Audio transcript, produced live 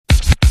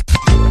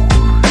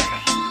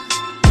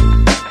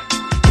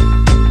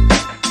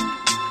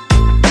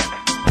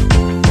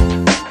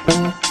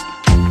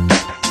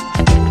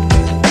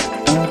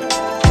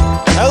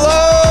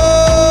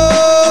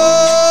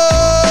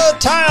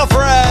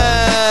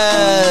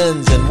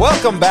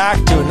Welcome back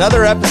to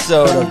another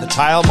episode of the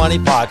Tile Money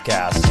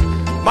Podcast.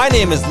 My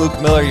name is Luke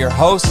Miller, your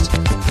host.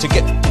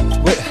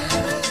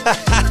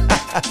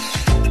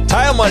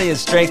 Tile Money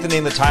is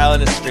strengthening the tile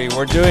industry.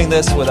 We're doing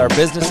this with our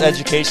business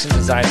education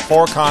designed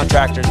for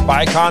contractors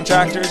by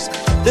contractors.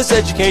 This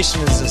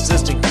education is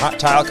assisting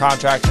tile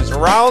contractors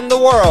around the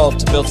world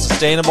to build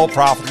sustainable,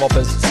 profitable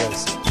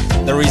businesses.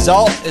 The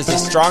result is a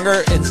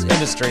stronger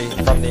industry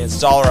from the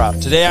installer up.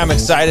 Today I'm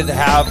excited to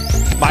have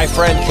my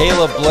friend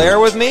Caleb Blair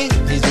with me.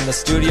 He's in the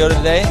studio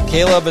today.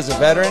 Caleb is a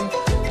veteran.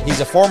 He's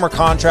a former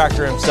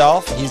contractor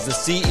himself. He's the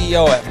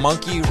CEO at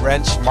Monkey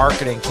Wrench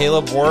Marketing.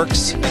 Caleb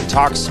works and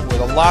talks with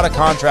a lot of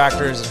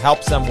contractors and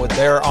helps them with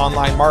their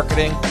online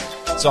marketing.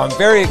 So I'm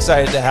very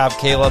excited to have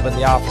Caleb in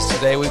the office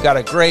today. We've got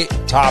a great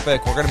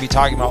topic. We're going to be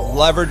talking about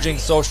leveraging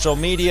social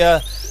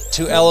media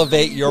to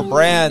elevate your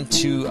brand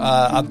to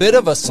a bit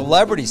of a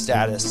celebrity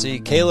status. See,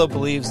 Caleb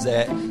believes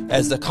that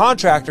as the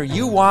contractor,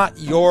 you want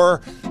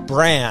your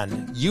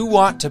brand. You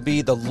want to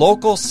be the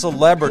local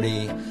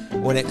celebrity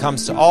when it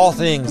comes to all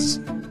things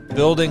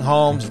building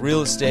homes,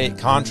 real estate,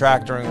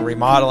 contracting,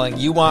 remodeling.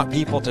 You want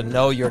people to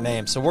know your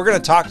name. So we're going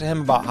to talk to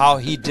him about how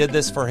he did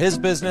this for his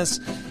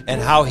business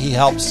and how he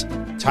helps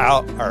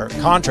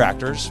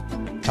contractors,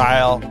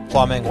 tile,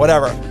 plumbing,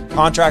 whatever,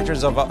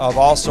 contractors of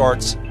all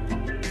sorts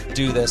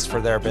do this for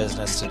their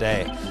business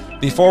today.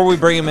 Before we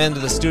bring him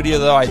into the studio,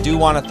 though, I do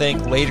want to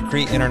thank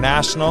Laticrete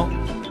International,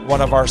 one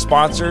of our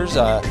sponsors,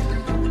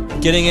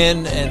 getting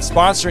in and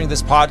sponsoring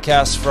this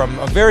podcast from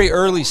a very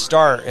early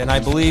start. And I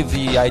believe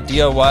the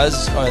idea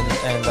was,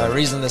 and the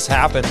reason this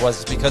happened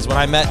was because when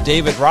I met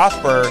David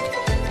Rothberg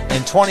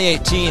in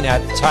 2018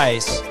 at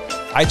Tice,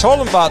 I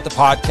told him about the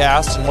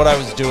podcast and what I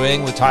was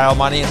doing with Tile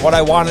Money and what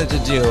I wanted to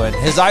do. And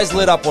his eyes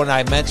lit up when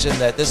I mentioned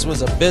that this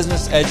was a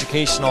business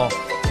educational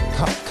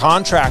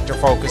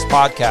contractor-focused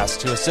podcast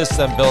to assist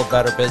them build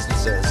better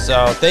businesses.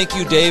 So thank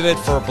you, David,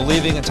 for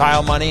believing in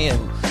Tile Money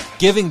and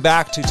giving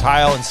back to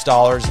tile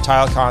installers and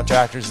tile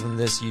contractors in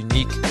this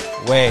unique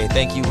way.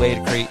 Thank you,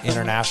 Laticrete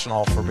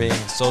International, for being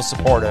so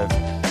supportive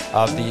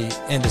of the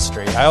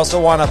industry. I also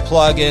want to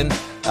plug in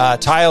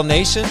Tile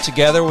Nation.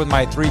 Together with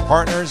my three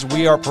partners,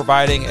 we are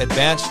providing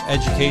advanced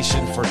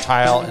education for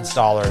tile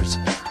installers.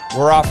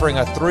 We're offering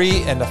a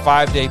 3 and a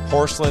 5-day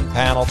porcelain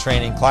panel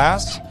training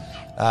class.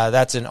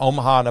 That's in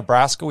Omaha,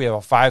 Nebraska. We have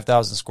a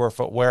 5,000 square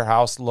foot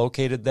warehouse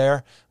located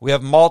there. We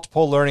have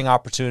multiple learning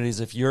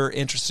opportunities. If you're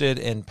interested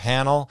in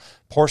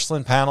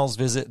porcelain panels,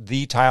 visit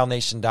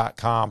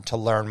thetilenation.com to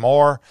learn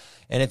more.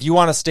 And if you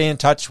want to stay in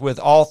touch with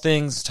all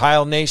things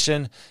Tile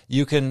Nation,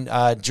 you can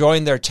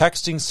join their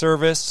texting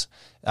service.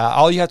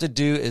 All you have to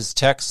do is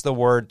text the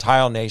word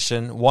Tile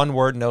Nation, one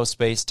word, no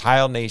space,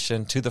 Tile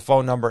Nation, to the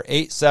phone number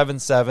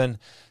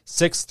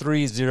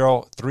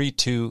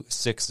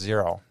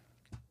 877-630-3260.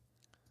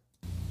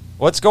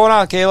 What's going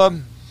on,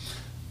 Caleb?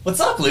 What's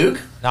up, Luke?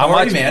 How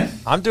are you, man?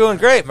 I'm doing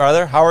great,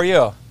 brother. How are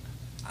you?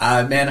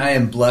 Man, I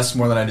am blessed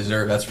more than I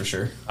deserve, that's for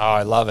sure. Oh,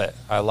 I love it.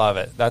 I love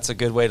it. That's a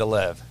good way to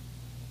live.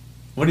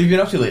 What have you been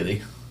up to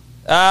lately?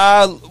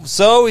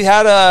 So we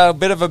had a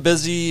bit of a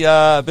busy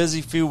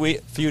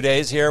few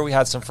days here. We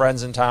had some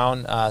friends in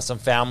town, some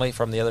family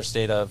from the other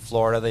state of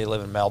Florida. They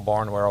live in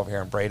Melbourne. We're over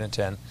here in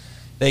Bradenton.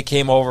 They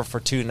came over for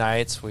 2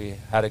 nights. We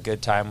had a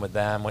good time with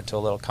them, went to a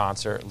little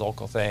concert,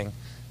 local thing.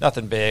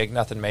 Nothing big,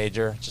 nothing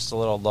major, just a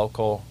little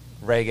local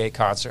reggae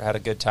concert, had a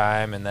good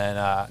time. And then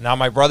now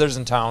my brother's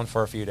in town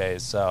for a few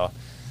days. So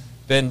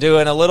been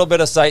doing a little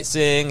bit of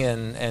sightseeing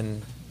and a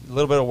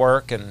little bit of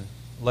work and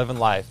living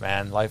life,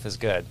 man. Life is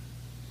good.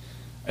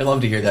 I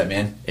love to hear that,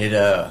 man.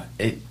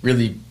 It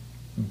really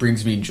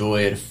brings me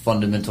joy at a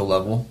fundamental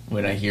level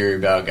when I hear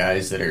about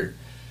guys that are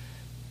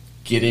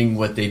getting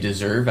what they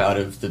deserve out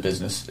of the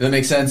business. Does that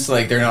make sense?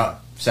 Like, they're not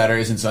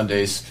Saturdays and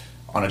Sundays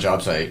on a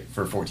job site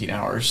for 14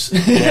 hours.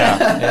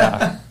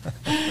 Yeah.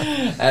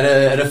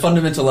 At a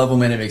fundamental level,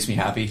 man, it makes me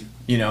happy.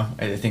 You know,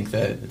 I think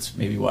that it's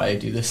maybe why I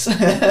do this.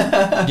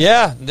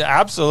 Yeah,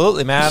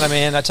 absolutely, man. I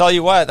mean, I tell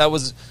you what,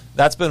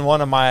 that's been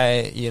one of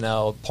my,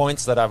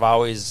 points that I've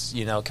always,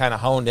 kind of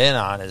honed in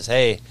on is,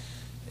 hey,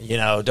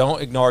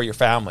 don't ignore your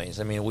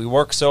families. I mean, we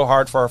work so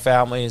hard for our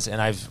families,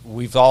 and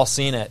we've all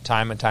seen it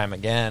time and time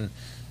again,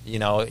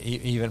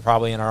 even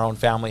probably in our own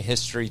family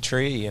history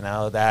tree,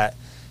 that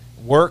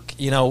work,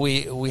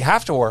 we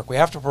have to work, we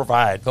have to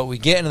provide, but we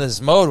get into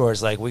this mode where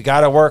it's like we got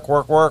to work,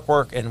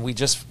 and we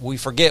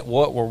forget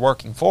what we're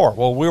working for.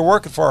 Well, we're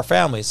working for our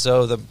families,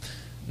 so the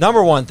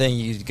number one thing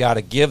you got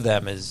to give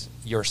them is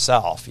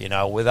yourself.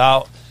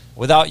 Without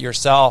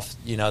yourself,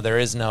 there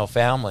is no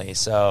family.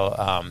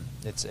 So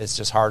it's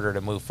just harder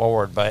to move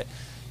forward. But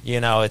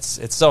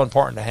it's so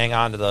important to hang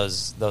on to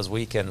those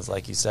weekends,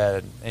 like you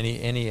said,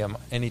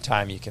 any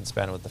time you can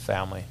spend with the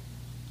family.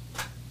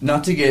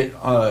 Not to get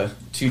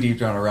too deep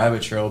down a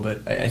rabbit trail,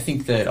 but I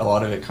think that a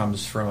lot of it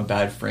comes from a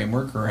bad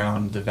framework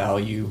around the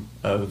value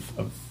of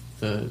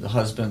the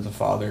husband, the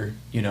father,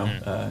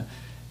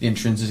 the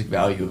intrinsic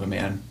value of a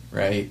man,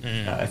 right?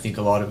 I think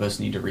a lot of us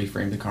need to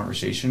reframe the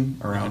conversation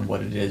around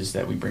what it is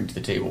that we bring to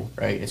the table,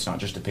 right? It's not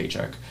just a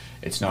paycheck.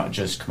 It's not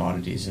just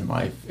commodities in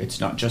life. It's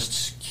not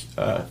just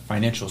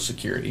financial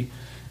security,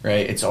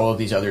 right? It's all of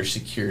these other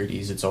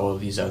securities. It's all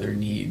of these other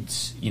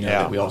needs,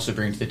 that we also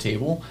bring to the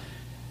table.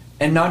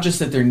 And not just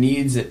that they're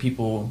needs that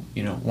people,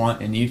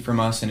 want and need from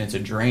us and it's a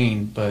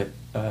drain, but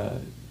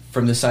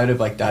from the side of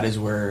like, that is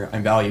where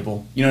I'm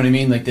valuable. You know what I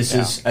mean? Like this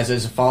is, as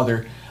a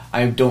father,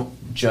 I don't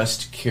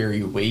just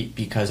carry weight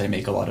because I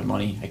make a lot of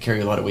money. I carry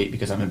a lot of weight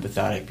because I'm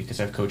empathetic,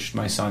 because I've coached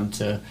my son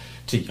to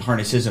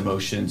harness his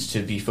emotions,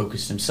 to be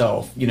focused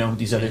himself,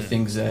 these other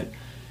things that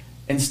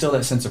instill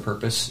that sense of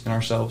purpose in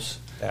ourselves.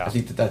 Yeah. I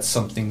think that that's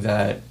something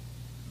that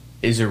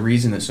is a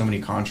reason that so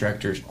many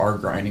contractors are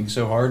grinding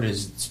so hard,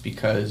 is it's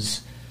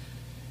because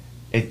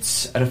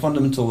it's at a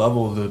fundamental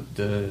level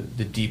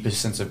the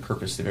deepest sense of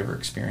purpose they've ever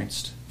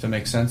experienced. If that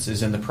makes sense,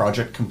 is in the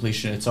project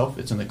completion itself.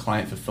 It's in the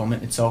client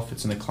fulfillment itself.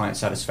 It's in the client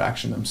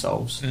satisfaction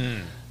themselves.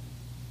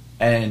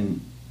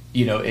 And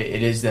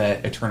it is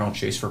that eternal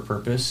chase for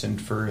purpose and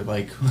for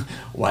like,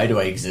 why do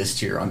I exist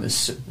here on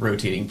this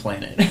rotating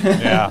planet?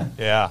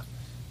 Yeah.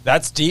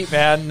 That's deep,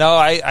 man. No,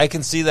 I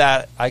can see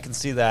that.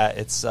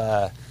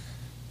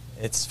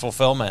 It's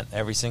fulfillment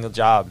every single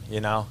job.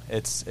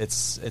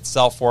 It's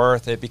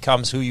self-worth. It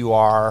becomes who you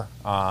are.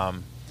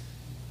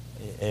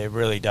 It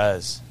really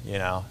does.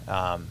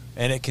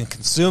 And it can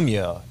consume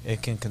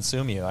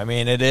you. I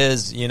mean, it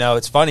is.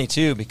 It's funny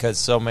too, because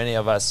so many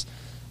of us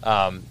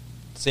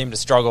seem to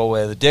struggle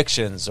with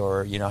addictions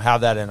or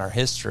have that in our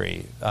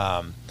history.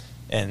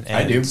 And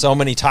I do. So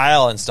many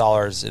tile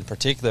installers in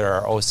particular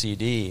are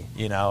OCD.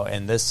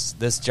 And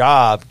this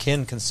job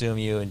can consume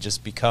you and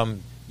just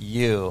become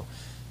you.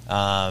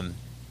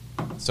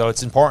 So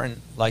it's important,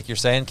 like you're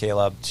saying,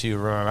 Caleb, to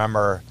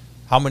remember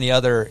how many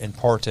other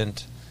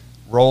important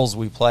roles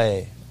we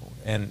play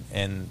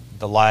in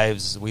the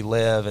lives we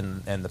live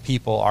and the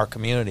people, our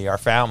community, our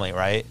family,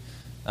 right?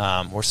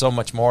 We're so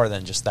much more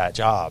than just that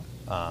job.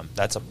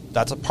 That's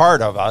a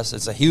part of us.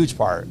 It's a huge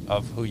part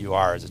of who you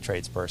are as a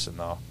tradesperson,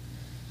 though.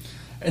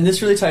 And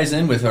this really ties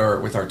in with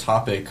our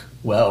topic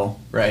well,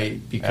 right?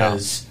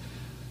 Because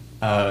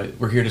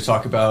we're here to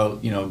talk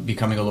about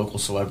becoming a local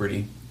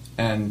celebrity.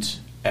 And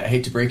I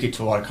hate to break it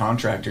to a lot of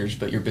contractors,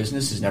 but your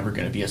business is never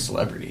going to be a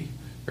celebrity,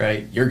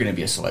 right? You're going to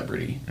be a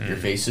celebrity. Your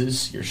face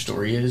is, your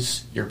story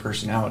is, your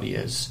personality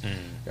is,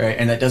 right?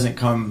 And that doesn't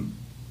come,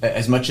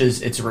 as much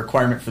as it's a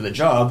requirement for the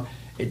job,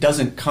 it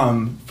doesn't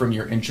come from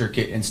your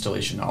intricate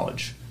installation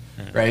knowledge,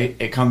 right?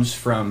 It comes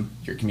from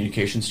your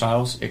communication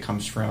styles. It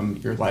comes from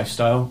your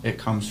lifestyle. It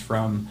comes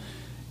from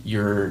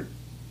your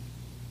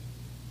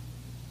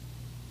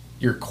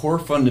core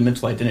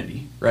fundamental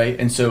identity, right?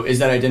 And so is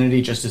that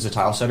identity just as a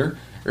tile setter,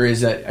 or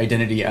is that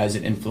identity as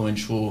an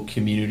influential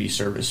community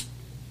service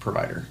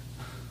provider?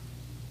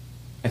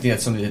 I think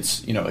that's something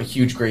that's, a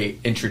huge, great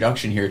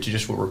introduction here to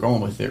just where we're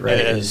going with it, right?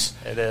 It is.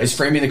 Is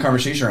framing the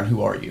conversation around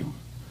who are you?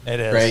 It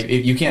is. Right?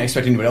 You can't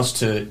expect anybody else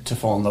to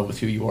fall in love with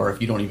who you are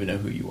if you don't even know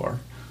who you are.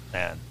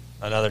 Man,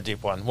 another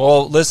deep one.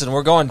 Well, listen,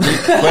 we're going deep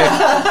quick.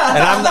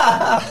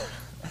 And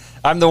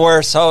I'm the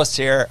worst host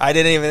here. I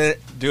didn't even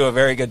do a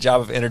very good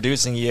job of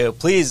introducing you.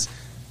 Please,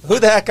 who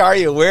the heck are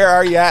you? Where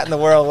are you at in the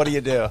world? What do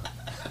you do?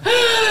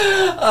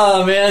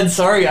 Oh, man,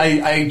 sorry.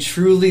 I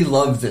truly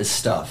love this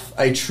stuff.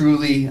 I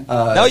truly...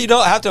 No, you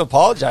don't have to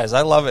apologize.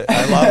 I love it.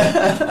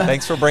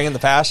 Thanks for bringing the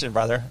passion,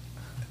 brother.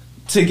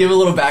 To give a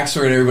little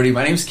backstory to everybody,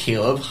 my name's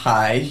Caleb.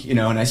 Hi,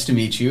 nice to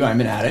meet you.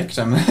 I'm an addict.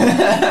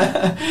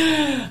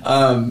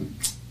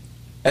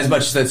 As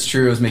much as that's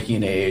true, I was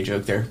making an AA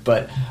joke there.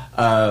 But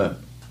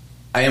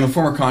I am a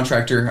former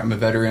contractor. I'm a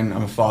veteran.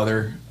 I'm a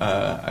father.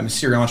 I'm a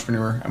serial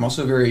entrepreneur. I'm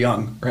also very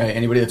young, right?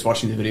 Anybody that's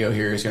watching the video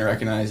here is going to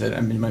recognize that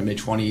I'm in my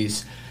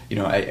mid-20s.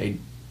 I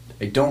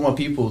don't want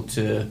people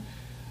to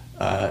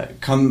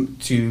come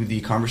to the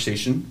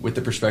conversation with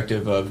the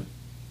perspective of,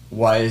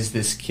 why is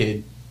this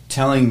kid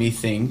telling me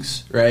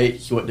things,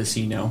 right? What does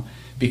he know?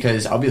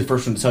 Because I'll be the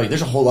first one to tell you,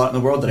 there's a whole lot in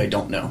the world that I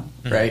don't know,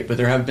 right? But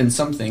there have been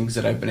some things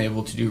that I've been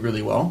able to do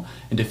really well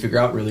and to figure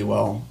out really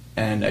well.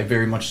 And I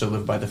very much so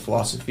live by the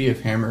philosophy of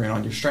hammer in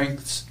on your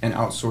strengths and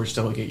outsource,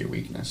 delegate your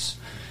weakness.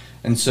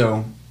 And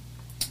so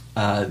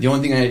the only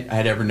thing I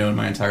had ever known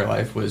my entire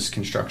life was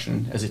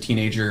construction. As a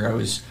teenager, I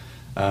was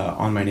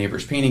on my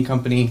neighbor's painting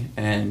company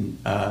and,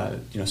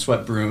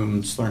 swept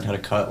brooms, learned how to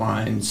cut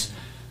lines,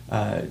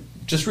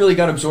 just really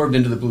got absorbed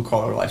into the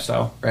blue-collar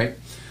lifestyle, right?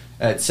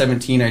 At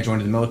 17, I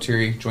joined the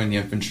military, joined the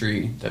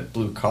infantry. That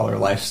blue-collar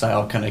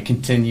lifestyle kind of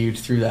continued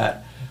through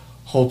that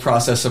whole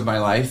process of my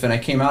life, and I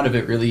came out of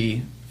it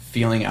really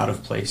feeling out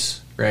of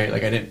place, right?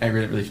 Like I didn't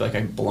really feel like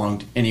I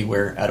belonged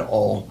anywhere at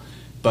all.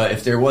 But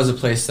if there was a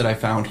place that I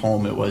found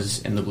home, it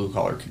was in the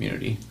blue-collar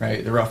community,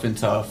 right? The rough and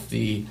tough,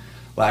 the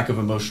lack of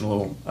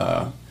emotional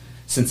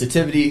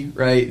sensitivity,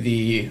 right?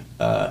 The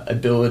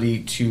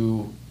ability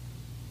to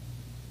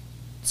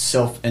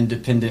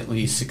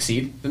self-independently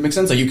succeed. Does that make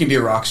sense? Like you can be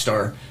a rock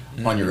star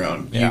on your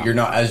own. Yeah. You're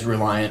not as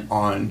reliant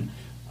on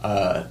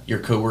your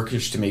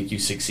coworkers to make you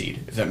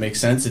succeed. If that makes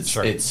sense, it's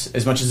Sure. it's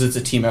as much as it's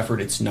a team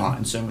effort, it's not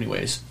in so many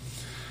ways.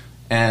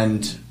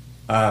 And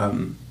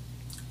I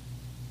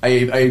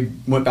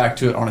went back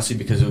to it honestly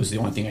because it was the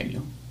only thing I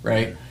knew.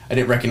 Right? I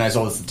didn't recognize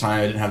all this at the time.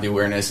 I didn't have the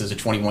awareness as a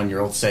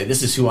 21-year-old to say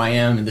this is who I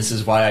am and this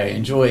is why I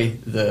enjoy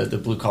the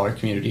blue collar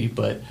community.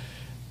 But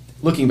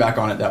looking back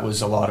on it, that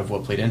was a lot of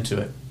what played into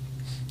it.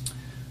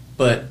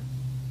 But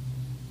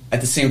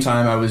at the same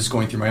time, I was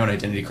going through my own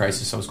identity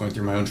crisis. I was going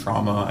through my own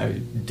trauma.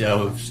 I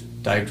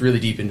dived really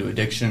deep into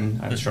addiction.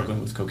 I was struggling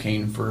with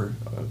cocaine for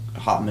a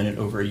hot minute,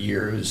 over a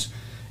year. It was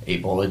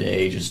 8 ball a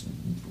day, just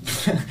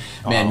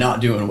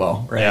not doing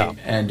well, right? Yeah.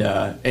 And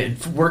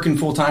working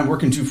full-time,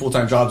 working 2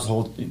 full-time jobs, the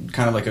whole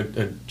kind of like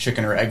a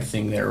chicken or egg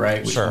thing there,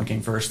 right? Which one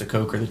came first, the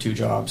Coke or the 2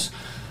 jobs?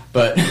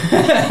 But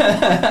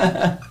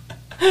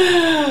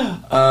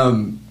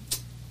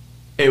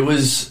it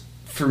was,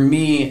 for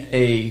me,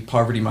 a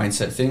poverty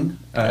mindset thing,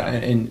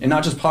 and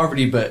not just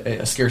poverty, but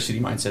a scarcity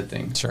mindset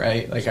thing,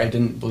 right? Like, I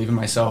didn't believe in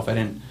myself. I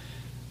didn't.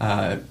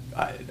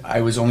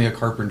 I was only a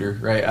carpenter,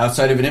 right?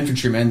 Outside of an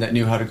infantryman that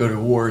knew how to go to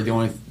war, the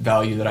only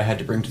value that I had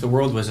to bring to the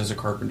world was as a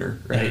carpenter,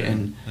 right?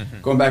 And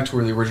going back to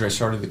where I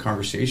started the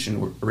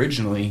conversation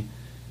originally,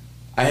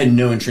 I had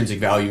no intrinsic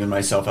value in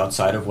myself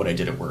outside of what I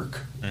did at work.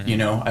 You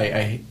know,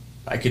 I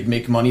could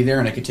make money there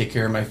and I could take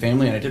care of my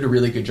family, and I did a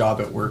really good job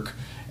at work.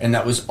 And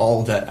that was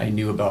all that I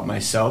knew about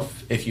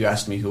myself if you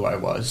asked me who I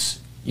was,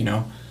 you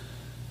know.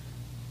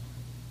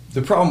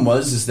 The problem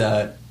is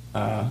that,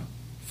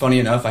 funny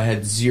enough, I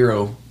had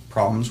 0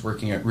 problems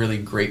working at really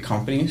great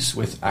companies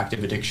with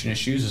active addiction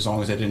issues as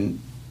long as I didn't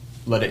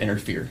let it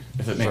interfere,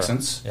 if it makes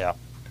sense. Yeah.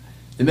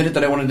 The minute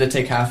that I wanted to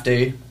take half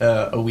day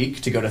a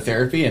week to go to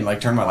therapy and like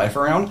turn my life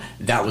around,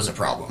 that was a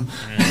problem.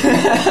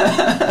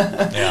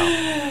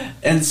 Yeah.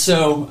 And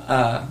so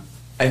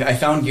I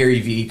found Gary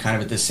Vee kind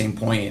of at this same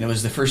point, and it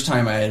was the first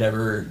time I had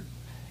ever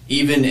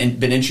even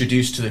been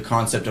introduced to the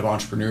concept of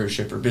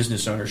entrepreneurship or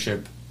business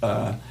ownership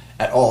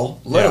at all,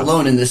 let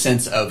alone in the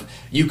sense of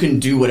you can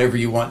do whatever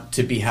you want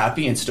to be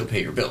happy and still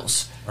pay your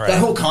bills. Right. That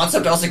whole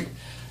concept, I was like,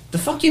 the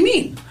fuck you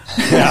mean?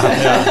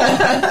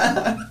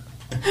 Yeah.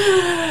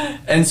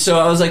 And so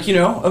I was like,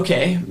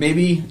 okay,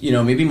 maybe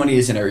money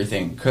isn't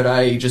everything. Could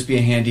I just be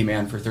a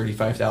handyman for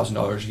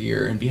 $35,000 a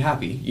year and be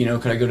happy?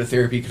 Could I go to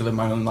therapy? Could I live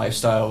my own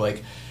lifestyle?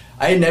 Like,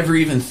 I had never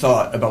even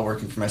thought about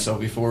working for myself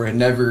before. I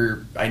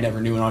never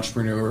knew an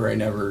entrepreneur. I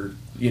never,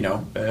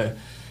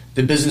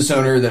 the business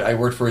owner that I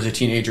worked for as a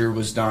teenager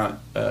was not,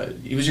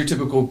 he was your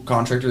typical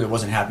contractor that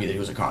wasn't happy that he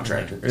was a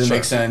contractor. It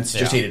makes sense.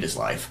 Just hated his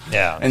life.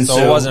 Yeah. And so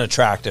it wasn't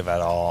attractive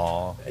at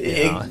all.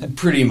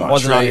 Pretty much.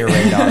 Wasn't on your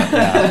radar.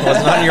 Yeah.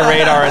 Wasn't on your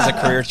radar as a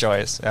career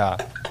choice. Yeah.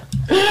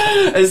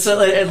 And so,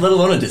 let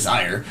alone a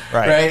desire.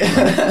 Right.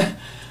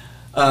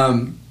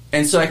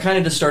 And so I kind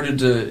of just started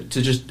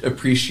to just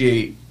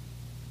appreciate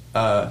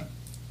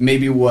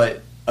maybe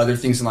what other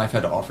things in life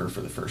had to offer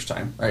for the first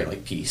time, right?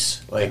 Like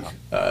peace, like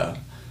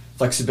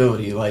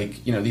flexibility,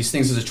 like, these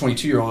things as a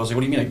 22-year-old, I was like,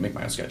 what do you mean I can make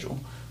my own schedule,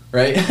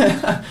 right?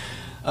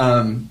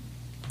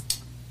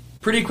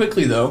 Pretty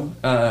quickly, though,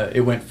 it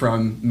went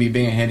from me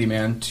being a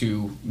handyman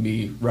to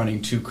me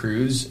running 2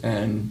 crews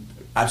and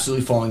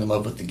absolutely falling in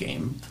love with the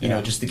game,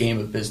 just the game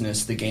of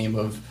business, the game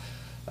of,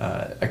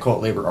 I call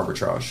it labor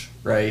arbitrage,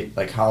 right?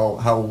 Like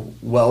how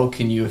well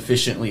can you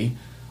efficiently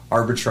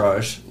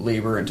arbitrage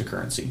labor into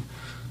currency?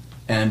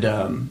 And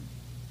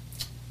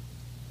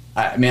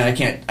I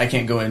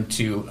can't go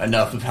into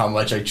enough of how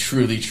much I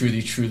truly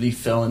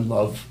fell in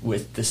love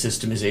with the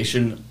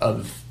systemization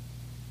of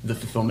the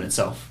fulfillment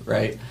itself,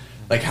 right?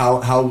 Like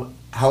how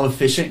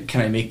efficient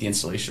can I make the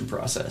installation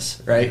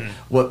process, right? Mm-hmm.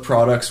 What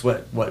products,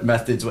 what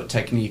methods, what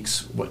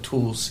techniques, what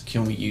tools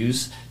can we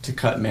use to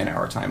cut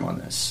man-hour time on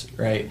this,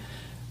 right?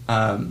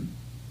 And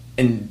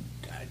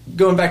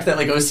going back to that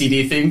like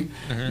OCD thing,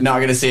 not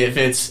gonna say it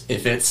fits.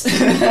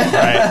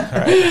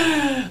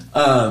 Right.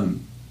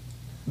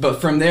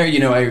 But from there,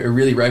 I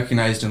really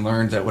recognized and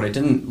learned that what I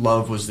didn't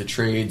love was the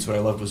trades. What I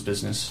loved was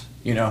business.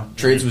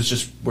 Trades was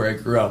just where I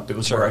grew up. It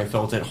was where I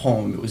felt at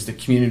home. It was the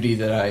community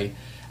that I,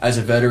 as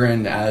a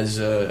veteran, as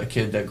a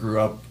kid that grew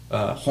up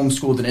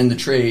homeschooled and in the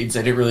trades,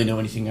 I didn't really know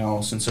anything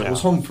else. And so it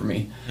was home for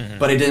me. Mm-hmm.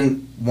 But I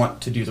didn't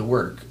want to do the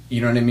work.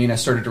 You know what I mean? I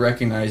started to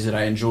recognize that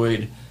I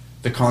enjoyed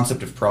the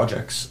concept of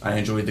projects. I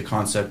enjoyed the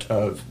concept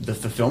of the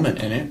fulfillment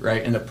in it,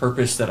 right? And the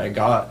purpose that I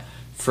got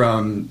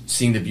from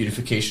seeing the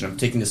beautification of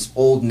taking this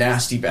old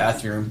nasty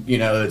bathroom,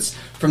 it's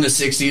from the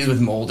 60s with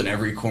mold in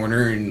every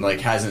corner and like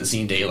hasn't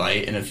seen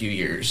daylight in a few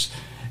years,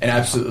 and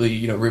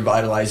absolutely,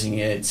 revitalizing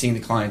it, seeing the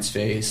client's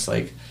face.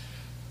 Like,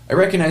 I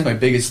recognize my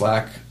biggest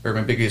lack or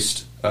my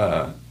biggest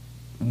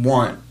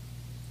want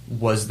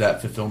was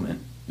that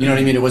fulfillment. You know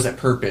what I mean? It was that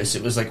purpose.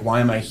 It was like, why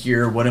am I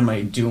here? What am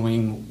I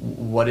doing?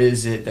 What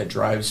is it that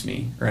drives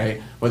me,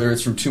 right? Whether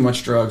it's from too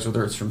much drugs,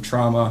 whether it's from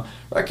trauma,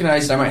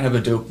 recognized I might have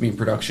a dopamine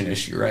production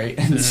issue, right?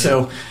 And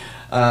so,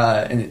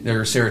 and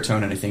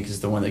serotonin, I think, is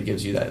the one that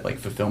gives you that like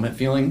fulfillment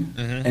feeling.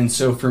 And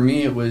so for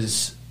me, it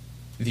was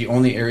the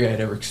only area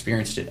I'd ever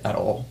experienced it at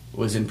all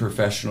was in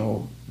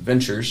professional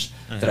ventures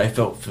that I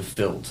felt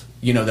fulfilled,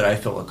 that I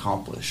felt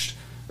accomplished,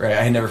 right?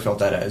 I had never felt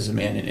that as a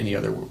man in any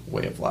other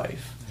way of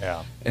life.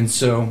 Yeah. And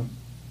so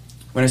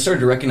when I started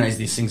to recognize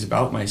these things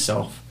about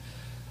myself,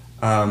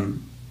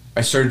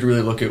 I started to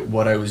really look at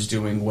what I was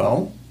doing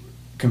well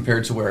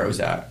compared to where I was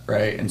at,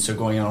 right? And so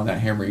going on that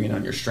hammering in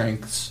on your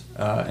strengths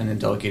and then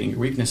delegating your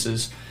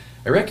weaknesses,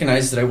 I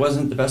recognized that I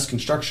wasn't the best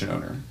construction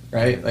owner,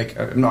 right? Like,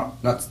 I'm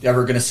not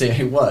ever going to say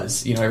I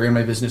was. I ran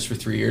my business for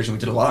 3 years, and we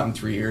did a lot in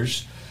 3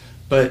 years.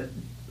 But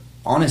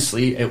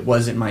honestly, it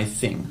wasn't my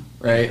thing,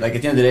 right? Like,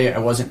 at the end of the day, I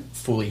wasn't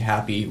fully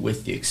happy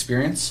with the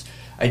experience.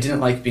 I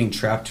didn't like being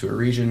trapped to a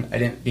region.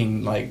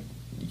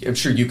 I'm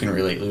sure you can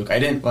relate, Luke. I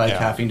didn't like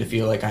having to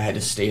feel like I had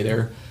to stay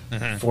there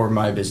for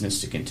my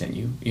business to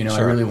continue. I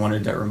really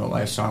wanted that remote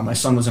lifestyle. My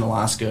son was in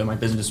Alaska. My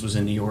business was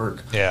in New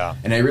York. Yeah.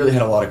 And I really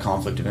had a lot of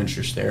conflict of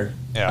interest there.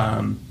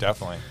 Yeah,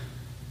 definitely.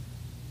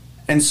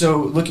 And so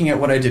looking at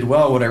what I did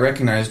well, what I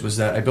recognized was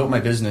that I built my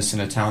business in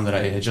a town that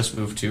I had just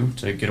moved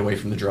to get away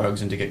from the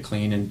drugs and to get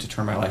clean and to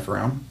turn my life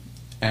around.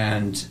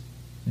 And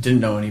didn't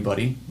know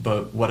anybody.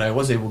 But what I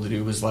was able to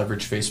do was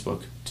leverage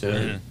Facebook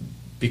to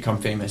become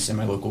famous in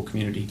my local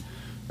community.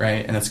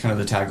 Right, and that's kind of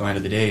the tagline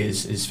of the day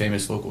is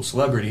famous local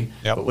celebrity.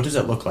 Yep. But what does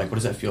that look like? What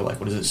does that feel like?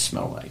 What does it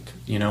smell like?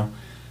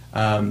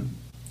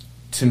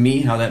 To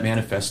me, how that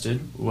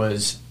manifested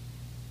was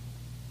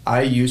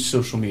I used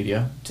social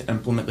media to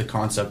implement the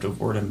concept of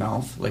word of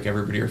mouth, like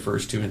everybody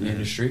refers to in the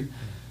industry,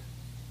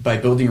 by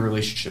building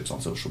relationships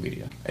on social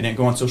media. I didn't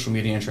go on social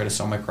media and try to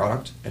sell my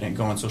product. I didn't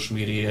go on social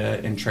media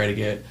and try to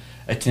get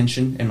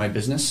attention in my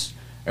business.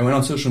 I went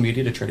on social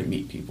media to try to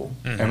meet people.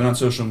 I went on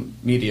social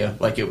media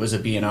like it was a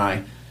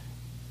B&I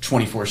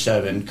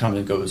 24/7, come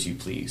and go as you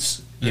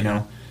please.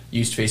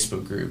 Used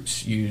Facebook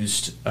groups,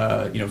 used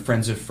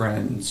friends of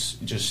friends,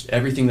 just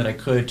everything that I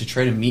could to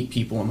try to meet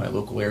people in my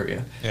local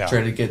area. Yeah.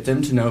 Try to get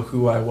them to know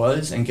who I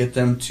was and get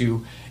them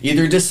to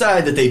either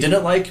decide that they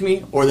didn't like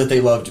me or that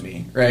they loved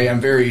me. Right? I'm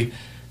very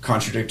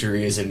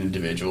contradictory as an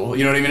individual.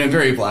 You know what I mean? I'm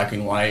very black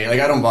and white. Like,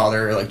 I don't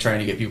bother trying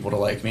to get people to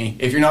like me.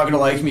 If you're not going to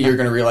like me, you're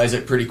going to realize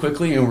it pretty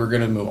quickly, and we're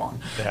going to move on.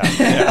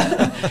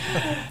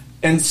 Yeah.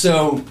 And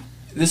so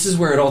this is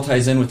where it all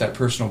ties in with that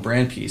personal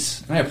brand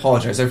piece. And I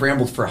apologize. I've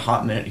rambled for a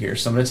hot minute here,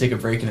 so I'm going to take a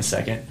break in a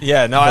second.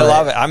 Yeah, no, I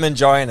love it. I'm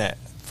enjoying it,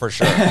 for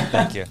sure.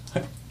 Thank you.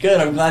 Good.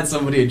 I'm glad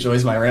somebody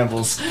enjoys my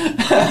rambles.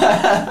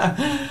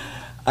 I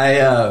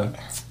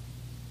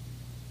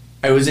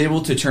was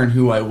able to turn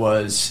who I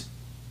was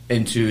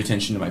into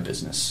attention to my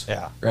business.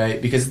 Yeah.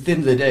 Right? Because at the end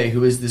of the day,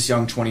 who is this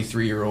young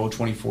 23-year-old,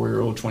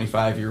 24-year-old,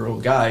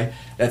 25-year-old guy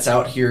that's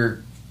out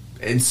here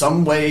in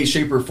some way,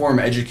 shape, or form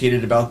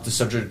educated about the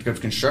subject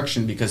of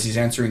construction because he's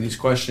answering these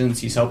questions,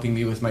 he's helping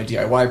me with my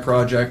DIY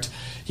project,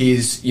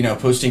 he's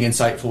posting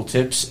insightful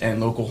tips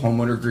and local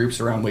homeowner groups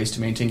around ways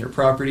to maintain your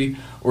property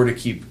or to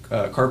keep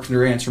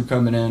carpenter ants from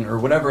coming in or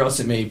whatever else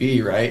it may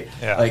be, right?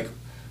 Yeah. Like,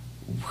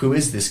 who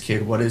is this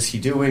kid? What is he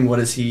doing? What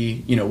is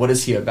he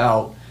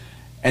about?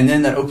 And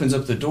then that opens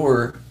up the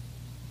door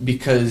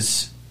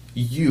because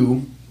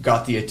you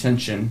got the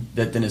attention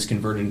that then is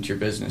converted into your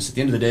business. At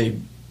the end of the day,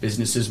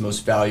 business's most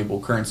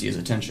valuable currency is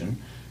attention,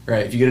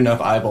 right? If you get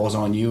enough eyeballs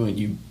on you and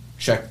you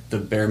check the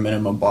bare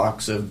minimum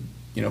box of,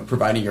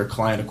 providing your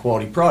client a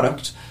quality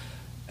product,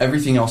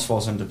 everything else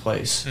falls into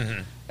place.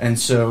 And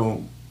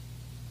so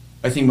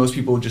I think most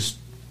people just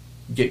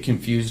get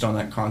confused on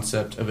that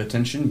concept of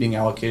attention being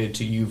allocated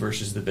to you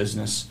versus the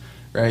business,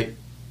 right?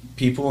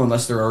 People,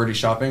 unless they're already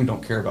shopping,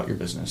 don't care about your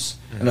business.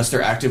 Unless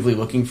they're actively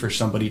looking for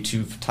somebody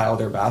to tile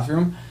their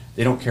bathroom,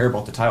 they don't care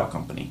about the tile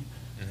company.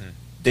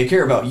 They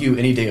care about you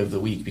any day of the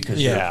week because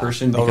you're a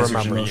person, because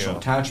there's emotional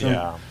attachment.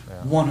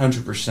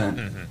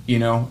 100%.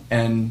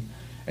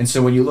 And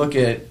so when you look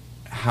at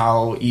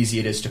how easy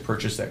it is to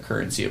purchase that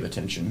currency of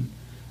attention,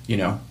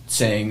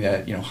 saying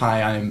that,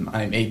 hi, I'm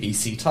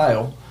ABC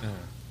Tile,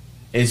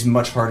 is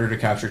much harder to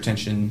capture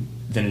attention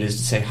than it is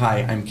to say, hi,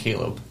 I'm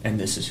Caleb, and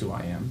this is who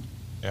I am.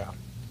 Yeah.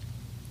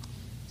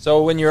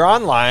 So when you're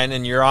online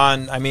and you're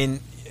on,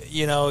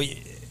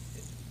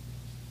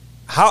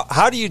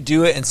 how do you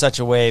do it in such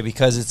a way?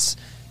 Because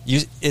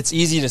it's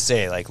easy to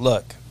say, like,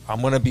 look, I'm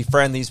going to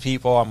befriend these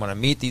people. I'm going to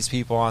meet these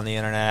people on the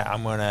internet.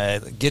 I'm going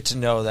to get to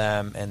know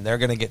them, and they're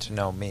going to get to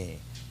know me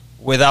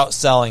without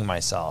selling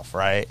myself,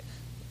 right?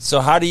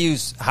 So how do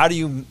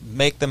you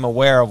make them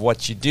aware of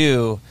what you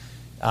do,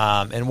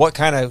 and what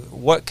kind of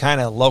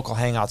local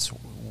hangouts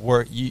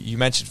were you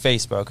mentioned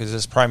Facebook? Is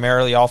this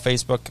primarily all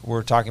Facebook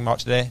we're talking about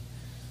today?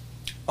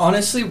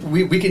 Honestly,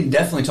 we can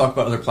definitely talk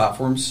about other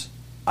platforms.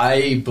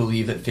 I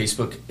believe that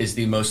Facebook is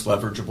the most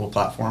leverageable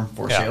platform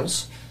for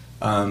sales.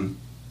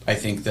 I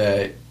think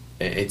that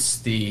it's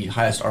the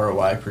highest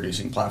ROI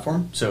producing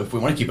platform. So if we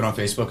want to keep it on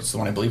Facebook, it's the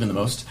one I believe in the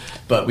most.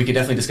 But we could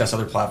definitely discuss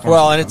other platforms.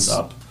 Well, and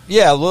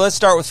let's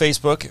start with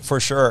Facebook for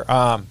sure.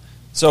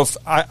 So if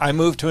I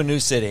moved to a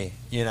new city,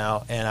 and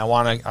I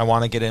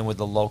want to get in with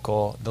the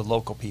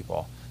local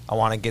people. I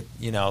want to get,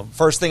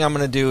 first thing I'm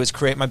going to do is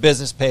create my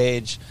business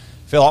page,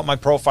 fill out my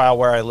profile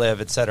where I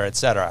live, et cetera, et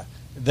cetera.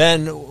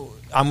 Then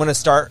I'm going to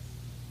start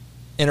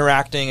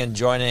interacting and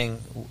joining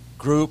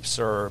groups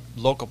or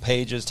local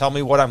pages. Tell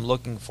me what I'm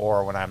looking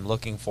for when I'm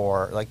looking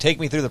for, like, take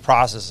me through the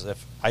process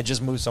if I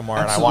just moved somewhere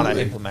Absolutely. and I want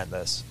to implement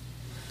this.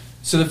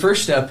 So the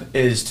first step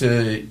is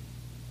to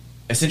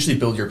essentially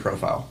build your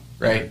profile,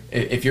 right?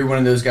 If you're one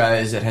of those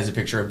guys that has a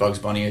picture of Bugs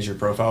Bunny as your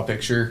profile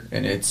picture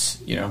and it's,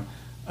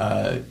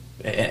 an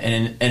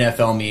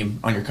NFL meme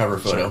on your cover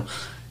photo, Sure.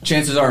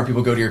 chances are when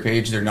people go to your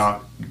page, they're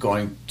not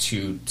going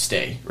to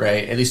stay,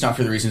 right? At least not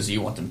for the reasons that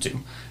you want them to.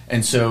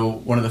 And so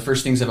one of the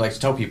first things that I like to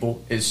tell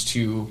people is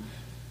to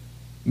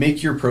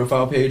make your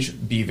profile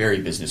page be very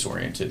business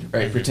oriented,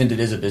 right? Mm-hmm. Pretend it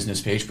is a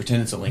business page.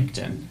 Pretend it's a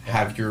LinkedIn.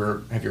 Have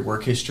your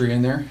work history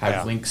in there.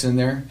 Have links in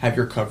there. Have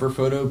your cover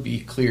photo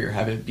be clear.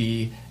 Have it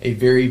be a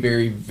very,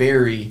 very,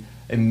 very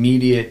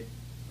immediate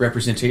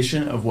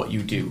representation of what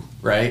you do,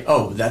 right?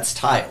 Oh, that's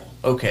tile.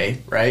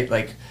 Okay, right?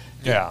 Like,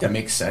 that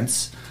makes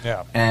sense.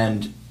 Yeah.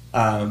 And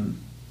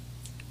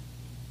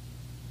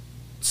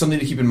something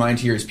to keep in mind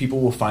here is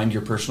people will find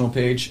your personal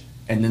page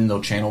and then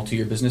they'll channel to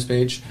your business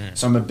page. Mm.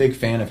 So I'm a big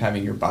fan of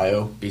having your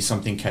bio be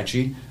something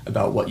catchy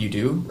about what you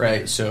do,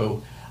 right?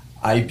 So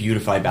I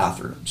beautify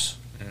bathrooms,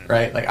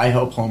 right? Like I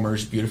help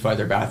homers beautify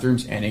their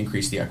bathrooms and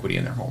increase the equity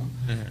in their home.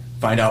 Mm-hmm.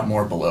 Find out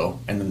more below,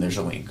 and then there's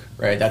a link,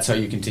 right? That's how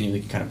you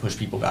continually kind of push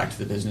people back to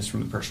the business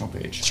from the personal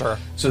page. Sure.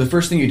 So the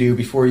first thing you do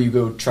before you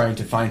go trying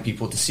to find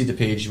people to see the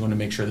page, you want to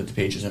make sure that the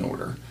page is in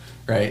order,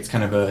 right? It's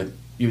kind of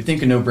you would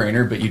think a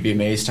no-brainer, but you'd be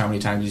amazed how many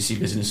times you see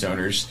business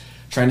owners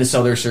trying to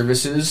sell their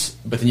services,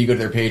 but then you go to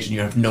their page and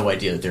you have no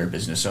idea that they're a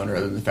business owner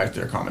other than the fact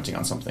that they're commenting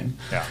on something.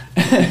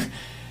 Yeah.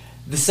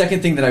 The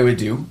second thing that I would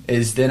do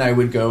is then I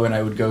would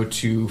go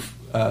to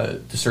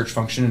the search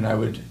function,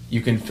 and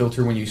you can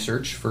filter when you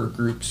search for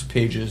groups,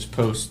 pages,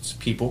 posts,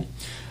 people.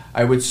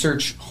 I would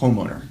search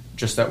homeowner,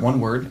 just that one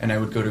word, and I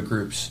would go to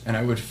groups, and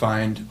I would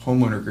find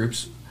homeowner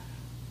groups.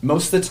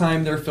 Most of the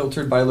time they're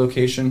filtered by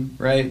location,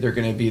 right? They're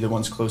going to be the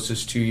ones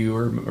closest to you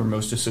or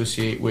most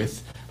associate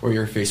with where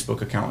your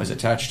Facebook account is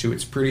attached to.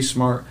 It's pretty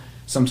smart.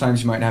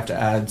 Sometimes you might have to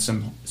add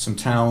some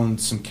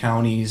towns, some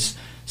counties,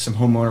 some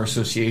homeowner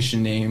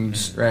association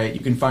names, right?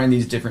 You can find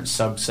these different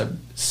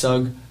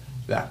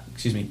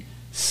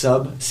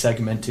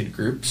sub-segmented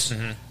groups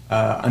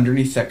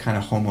underneath that kind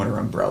of homeowner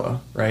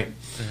umbrella, right?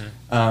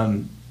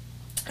 Mm-hmm.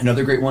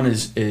 Another great one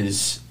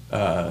is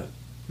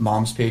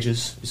moms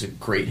pages is a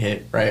great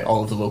hit, right?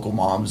 All of the local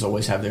moms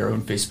always have their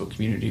own Facebook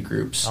community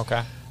groups.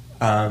 Okay.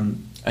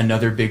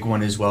 Another big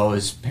one as well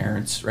is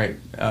parents, right?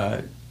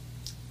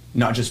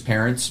 Not just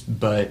parents,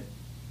 but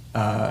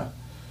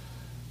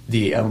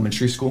the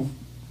elementary school,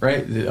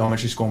 right? The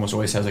elementary school almost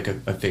always has like a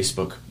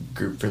Facebook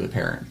group for the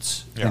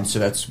parents. Yeah. And so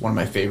that's one of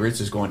my favorites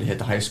is going to hit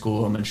the high school,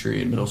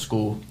 elementary, and middle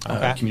school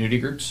community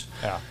groups.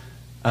 Yeah.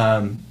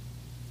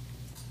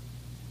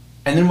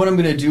 And then what I'm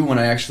going to do when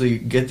I actually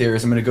get there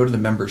is I'm going to go to the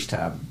members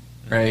tab,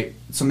 right?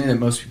 Something that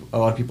a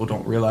lot of people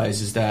don't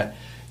realize is that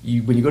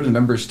when you go to the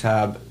members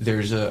tab,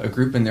 there's a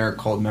group in there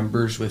called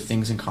members with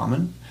things in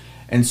common.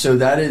 And so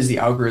that is the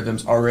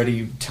algorithms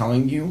already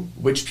telling you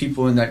which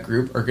people in that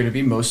group are going to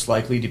be most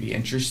likely to be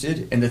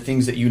interested in the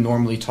things that you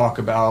normally talk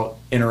about,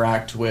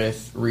 interact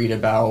with, read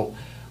about.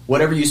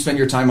 Whatever you spend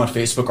your time on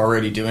Facebook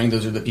already doing,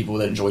 those are the people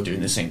that enjoy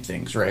doing the same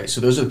things, right?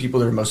 So those are the people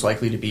that are most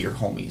likely to be your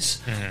homies,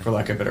 for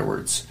lack of better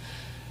words.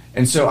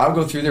 And so I'll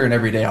go through there and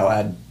every day I'll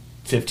add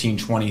 15,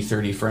 20,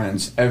 30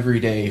 friends every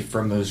day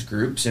from those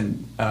groups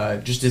and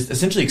just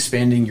essentially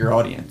expanding your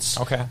audience.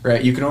 Okay.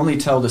 Right? You can only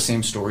tell the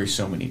same story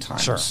so many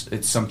times. Sure.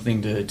 It's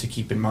something to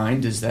keep in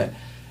mind is that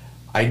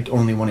I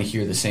only want to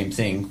hear the same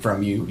thing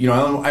from you.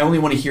 I only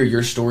want to hear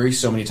your story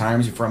so many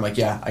times before I'm like,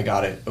 yeah, I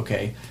got it.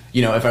 Okay.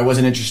 If I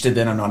wasn't interested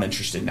then, I'm not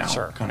interested now.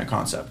 Sure. Kind of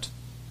concept.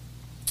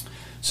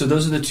 So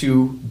those are the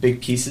two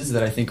big pieces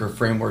that I think are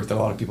framework that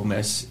a lot of people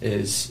miss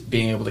is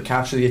being able to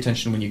capture the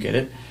attention when you get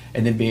it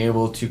and then being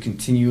able to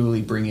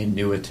continually bring in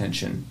new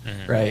attention,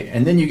 right?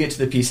 And then you get to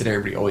the piece that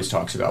everybody always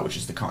talks about, which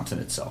is the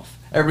content itself.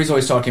 Everybody's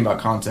always talking about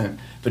content,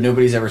 but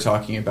nobody's ever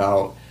talking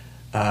about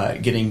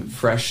getting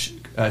fresh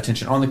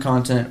attention on the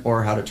content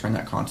or how to turn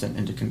that content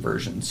into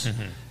conversions.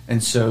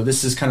 And so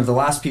this is kind of the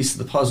last piece of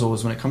the puzzle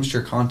is when it comes to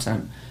your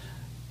content,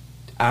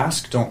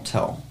 ask, don't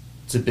tell.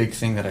 It's a big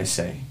thing that I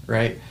say,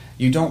 right?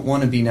 You don't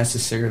want to be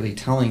necessarily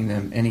telling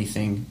them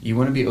anything. You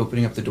want to be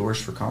opening up the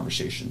doors for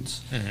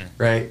conversations,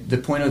 right? The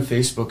point of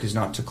Facebook is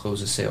not to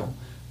close a sale.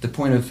 The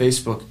point of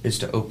Facebook is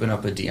to open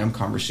up a DM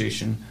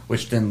conversation,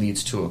 which then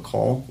leads to a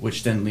call,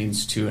 which then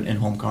leads to an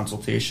in-home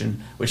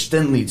consultation, which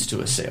then leads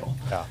to a sale,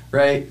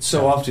 right?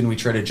 So often we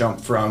try to jump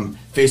from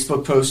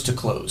Facebook post to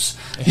close.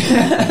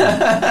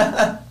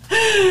 And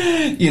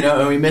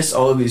we miss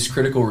all of these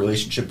critical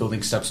relationship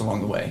building steps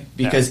along the way.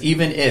 Because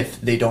even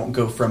if they don't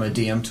go from a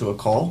DM to a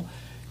call,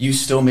 you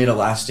still made a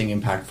lasting,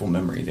 impactful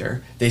memory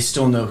there. They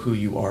still know who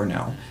you are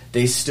now.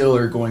 They still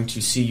are going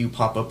to see you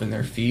pop up in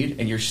their feed,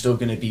 and you're still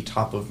going to be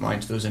top of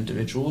mind to those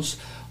individuals,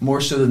 more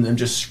so than them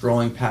just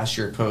scrolling past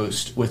your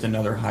post with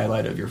another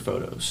highlight of your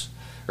photos,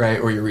 right,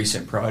 or your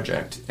recent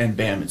project, and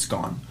bam, it's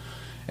gone.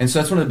 And so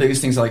that's one of the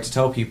biggest things I like to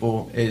tell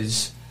people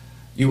is,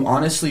 You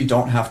honestly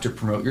don't have to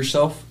promote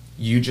yourself.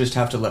 You just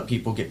have to let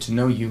people get to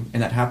know you,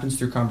 and that happens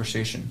through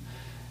conversation.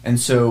 And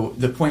so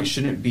the point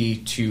shouldn't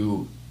be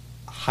to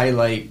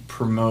highlight,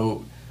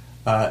 promote,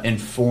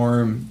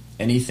 inform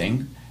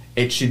anything.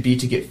 It should be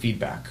to get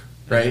feedback,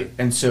 right?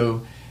 Mm-hmm. And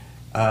so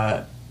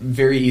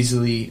very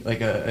easily,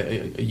 like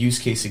a use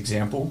case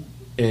example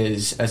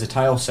is, as a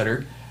tile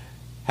setter,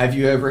 have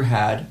you ever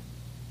had,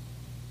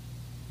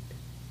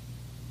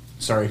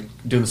 sorry,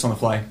 doing this on the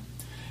fly,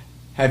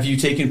 have you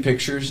taken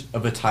pictures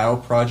of a tile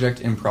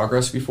project in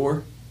progress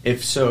before?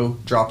 If so,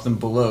 drop them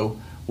below.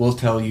 We'll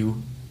tell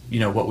you,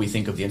 what we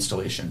think of the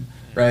installation,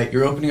 right?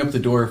 You're opening up the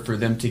door for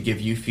them to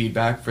give you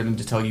feedback, for them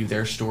to tell you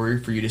their story,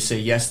 for you to say,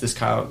 yes, this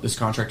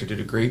contractor did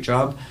a great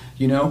job.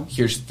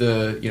 Here's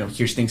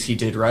here's things he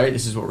did right.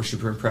 This is what we're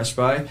super impressed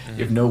by. Mm-hmm.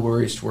 You have no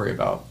worries to worry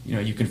about.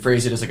 You can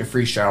phrase it as like a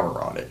free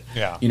shower audit.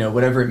 Yeah.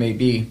 Whatever it may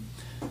be.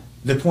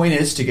 The point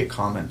is to get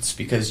comments,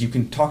 because you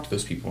can talk to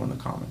those people in the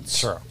comments.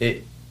 Sure.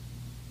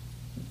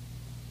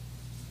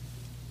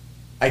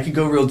 I could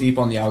go real deep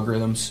on the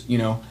algorithms,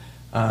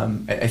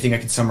 I think I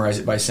could summarize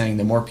it by saying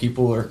the more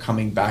people are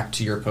coming back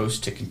to your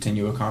post to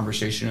continue a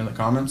conversation in the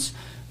comments,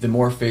 the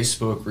more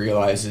Facebook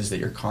realizes that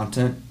your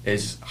content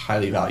is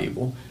highly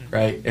valuable,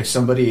 right? If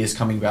somebody is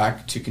coming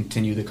back to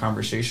continue the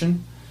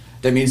conversation,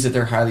 that means that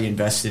they're highly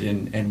invested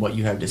in what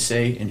you have to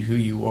say and who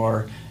you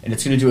are, and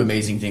it's going to do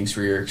amazing things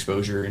for your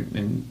exposure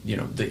and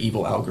the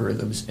evil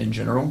algorithms in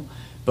general.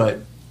 But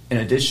in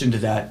addition to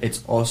that,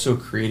 it's also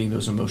creating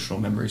those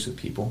emotional memories with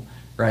people,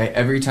 right?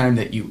 Every time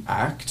that you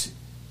act,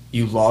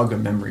 you log a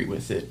memory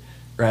with it,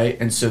 right?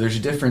 And so there's a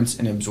difference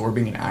in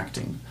absorbing and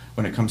acting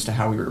when it comes to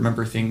how we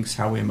remember things,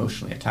 how we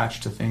emotionally attach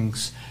to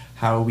things,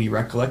 how we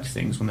recollect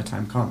things when the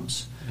time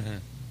comes. Mm-hmm.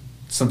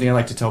 Something I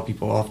like to tell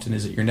people often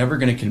is that you're never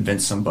going to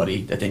convince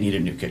somebody that they need a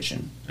new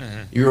kitchen.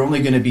 Mm-hmm. You're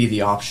only going to be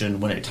the option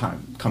when it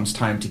comes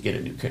time to get a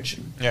new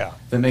kitchen. Yeah.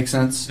 That makes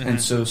sense? Mm-hmm.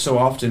 And so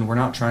often we're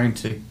not trying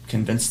to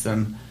convince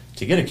them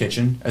to get a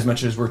kitchen as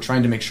much as we're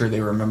trying to make sure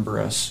they remember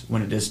us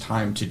when it is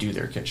time to do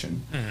their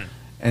kitchen. Mm-hmm.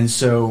 And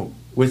so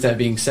with that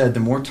being said, the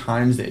more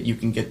times that you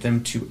can get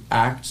them to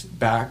act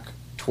back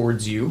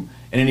towards you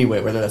in any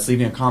way, whether that's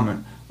leaving a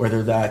comment,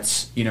 whether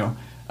that's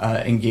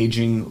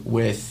engaging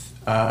with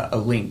a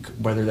link,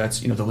 whether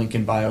that's the link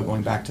in bio,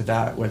 going back to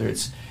that, whether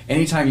it's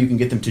anytime you can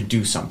get them to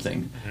do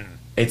something, mm-hmm.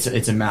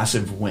 it's a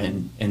massive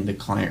win in the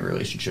client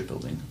relationship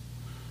building.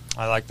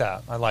 I like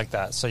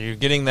that. So you're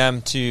getting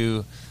them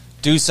to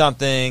do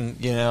something,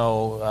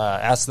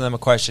 asking them a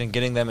question,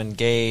 getting them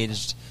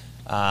engaged.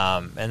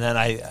 And then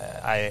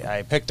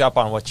I picked up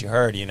on what you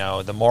heard.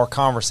 The more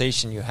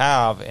conversation you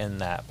have in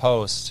that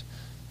post,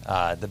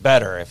 the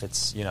better. If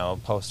it's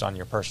post on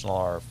your personal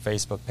or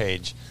Facebook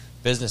page,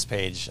 business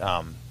page.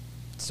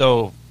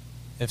 So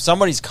if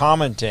somebody's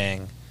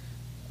commenting,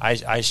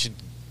 I should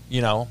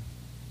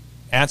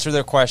answer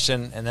their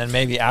question and then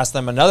maybe ask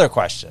them another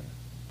question.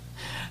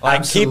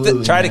 Like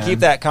try to keep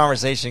that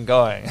conversation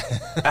going.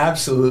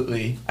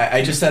 Absolutely.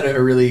 I just had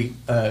a really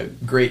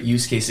great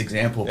use case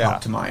example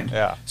pop to mind.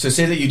 Yeah. So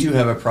say that you do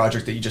have a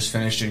project that you just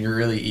finished and you're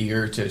really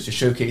eager to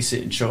showcase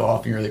it and show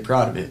off and you're really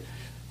proud of it.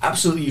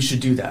 Absolutely, you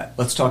should do that.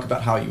 Let's talk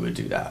about how you would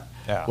do that.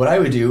 Yeah. What I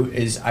would do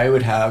is I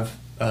would have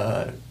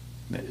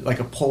like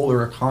a poll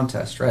or a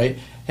contest, right?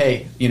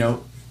 Hey,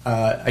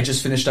 I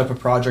just finished up a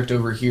project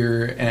over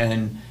here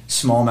in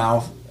small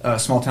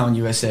town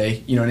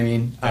USA. You know what I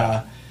mean?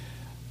 Yeah.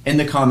 In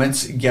the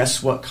comments,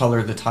 guess what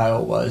color the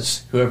tile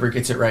was. Whoever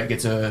gets it right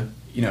gets a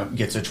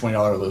 $20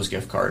 Lowe's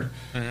gift card,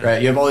 mm-hmm.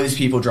 right? You have all these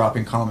people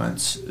dropping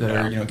comments that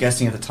are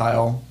guessing at the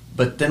tile.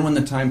 But then when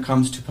the time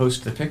comes to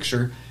post the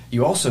picture,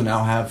 you also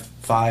now have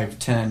 5,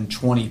 10,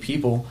 20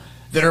 people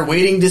that are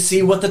waiting to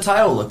see what the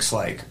tile looks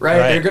like, right?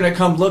 They're going to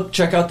come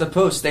check out the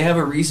post. They have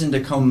a reason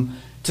to come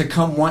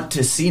want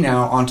to see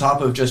now, on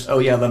top of just,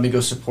 let me go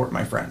support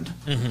my friend.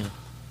 Mm-hmm.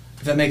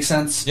 If that makes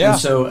sense. Yeah.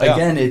 And so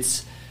again,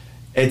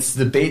 it's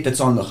the bait that's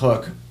on the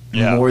hook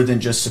more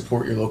than just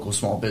support your local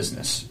small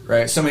business,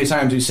 right? So many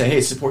times we say,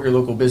 hey, support your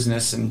local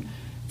business and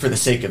for the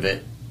sake of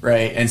it,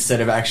 right? Instead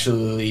of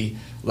actually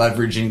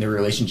leveraging the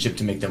relationship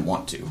to make them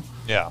want to.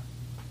 Yeah.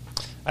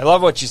 I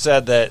love what you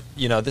said that,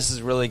 this is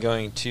really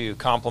going to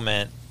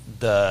complement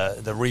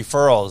the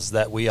referrals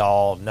that we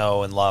all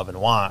know and love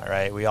and want,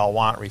 right? We all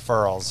want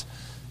referrals.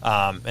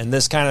 And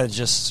this kind of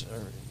just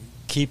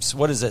keeps,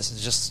 what is this?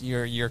 It's just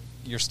you're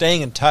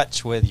staying in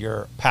touch with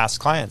your past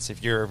clients.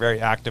 If you're very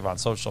active on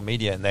social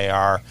media and they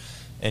are,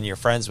 and you're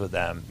friends with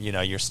them,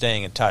 you're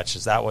staying in touch.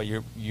 Is that what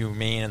you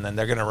mean? And then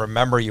they're going to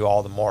remember you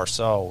all the more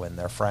so when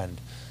their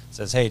friend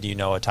says, hey, do you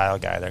know a tile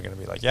guy? They're going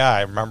to be like, yeah,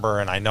 I remember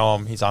and I know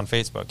him. He's on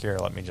Facebook. Here,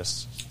 let me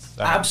just...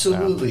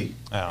 Absolutely.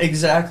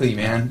 Exactly,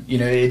 man.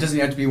 It doesn't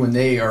have to be when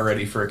they are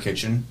ready for a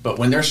kitchen, but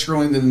when they're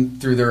scrolling them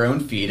through their own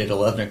feed at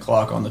 11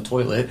 o'clock on the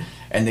toilet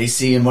and they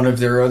see in one of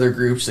their other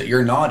groups that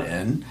you're not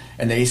in,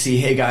 and they see,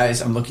 hey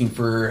guys, I'm looking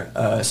for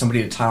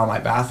somebody to tile my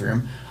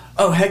bathroom.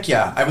 Oh, heck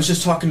yeah. I was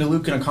just talking to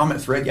Luke in a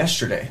comment thread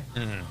yesterday.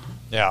 Mm-hmm.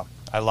 Yeah,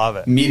 I love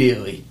it.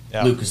 Immediately.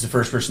 Yeah. Luke is the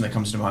first person that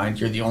comes to mind.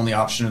 You're the only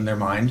option in their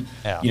mind.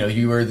 Yeah.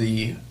 You are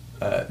the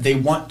they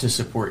want to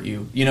support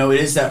you. You know, it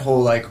is that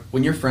whole, like,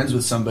 when you're friends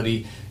with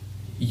somebody,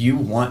 you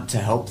want to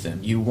help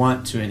them. You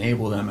want to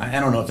enable them. I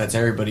don't know if that's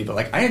everybody, but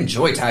like I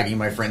enjoy tagging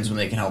my friends when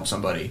they can help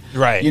somebody.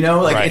 Right. You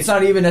know, like right. It's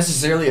not even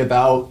necessarily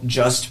about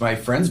just my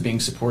friends being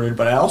supported,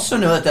 but I also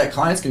know that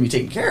client's going to be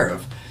taken care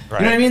of. Right.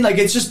 You know what I mean? Like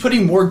it's just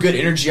putting more good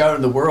energy out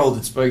in the world.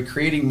 It's by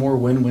creating more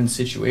win-win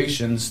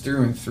situations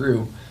through and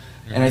through.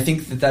 Mm-hmm. And I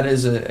think that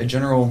is a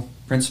general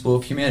principle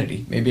of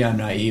humanity. Maybe I'm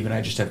naive and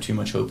I just have too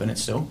much hope in it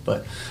still,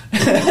 but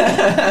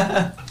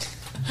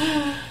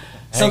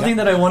something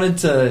that I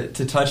wanted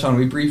to touch on,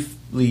 we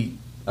briefly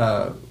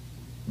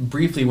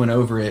went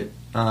over it,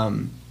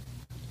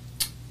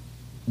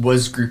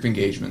 was group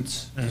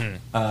engagements. Mm-hmm.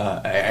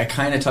 I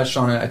kind of touched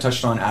on it. I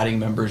touched on adding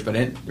members, but I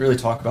didn't really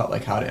talk about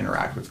like how to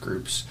interact with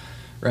groups,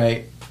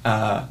 right?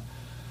 And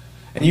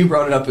you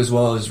brought it up as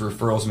well as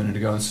referrals a minute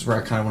ago, and this is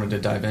where I kind of wanted to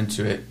dive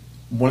into it.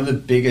 One of the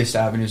biggest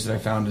avenues that I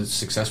found is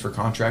success for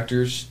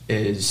contractors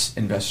is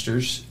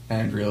investors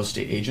and real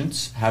estate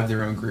agents have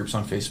their own groups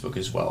on Facebook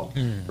as well,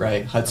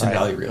 right? Hudson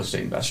Valley Real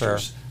Estate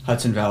Investors, sure.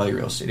 Hudson Valley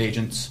Real Estate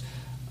Agents.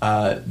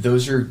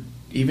 Those are,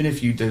 even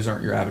if those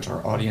aren't your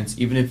avatar audience,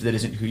 even if that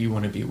isn't who you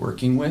want to be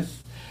working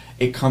with,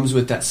 it comes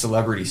with that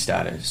celebrity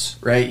status,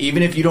 right?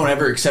 Even if you don't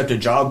ever accept a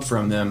job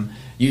from them,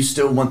 you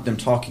still want them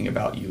talking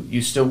about you.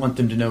 You still want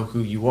them to know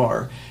who you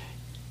are.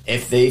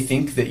 If they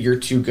think that you're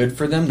too good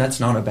for them, that's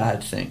not a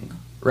bad thing,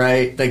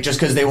 right? Like just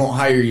because they won't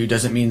hire you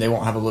doesn't mean they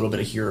won't have a little bit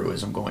of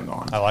heroism going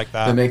on. I like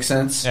that. That makes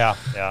sense? Yeah,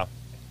 yeah.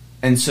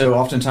 And so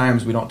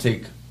oftentimes we don't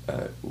take,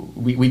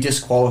 we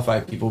disqualify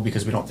people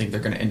because we don't think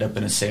they're going to end up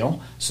in a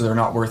sale, so they're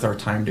not worth our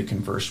time to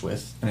converse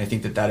with. And I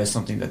think that is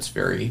something that's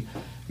very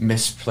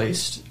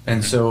misplaced.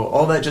 And so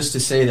all that just to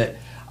say that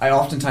I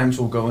oftentimes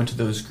will go into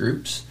those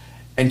groups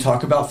and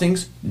talk about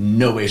things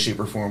no way, shape,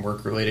 or form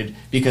work related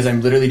because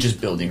I'm literally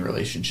just building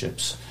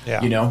relationships.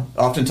 Yeah. You know,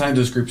 oftentimes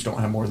those groups don't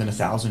have more than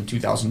 1,000,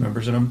 2,000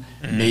 members in them.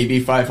 Mm-hmm. Maybe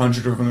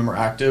 500 of them are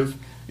active.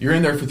 You're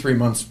in there for 3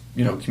 months,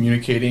 you know,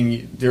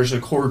 communicating. There's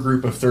a core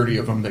group of 30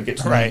 of them that get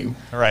to know you.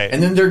 Right.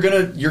 And then you're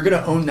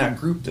gonna own that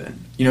group.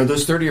 Then you know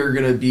those 30 are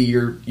gonna be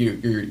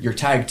your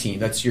tag team.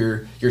 That's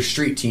your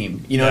street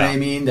team. You know what I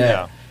mean?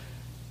 That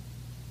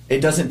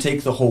it doesn't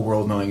take the whole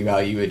world knowing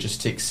about you. It just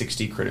takes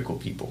 60 critical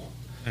people.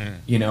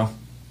 You know.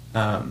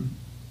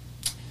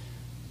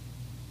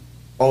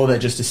 All of that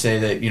just to say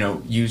that, you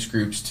know, use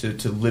groups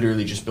to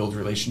literally just build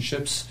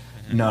relationships,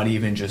 not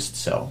even just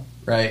sell,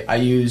 right? I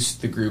use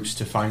the groups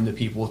to find the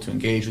people, to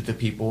engage with the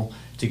people,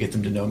 to get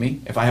them to know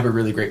me. If I have a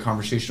really great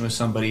conversation with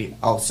somebody,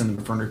 I'll send them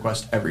a friend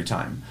request every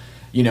time.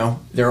 You know,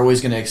 they're always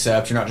going to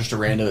accept. You're not just a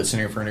rando that's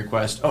sending a friend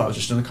request. Oh, I was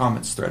just in the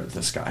comments thread with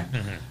this guy,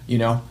 you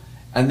know?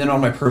 And then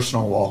on my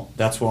personal wall,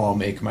 that's where I'll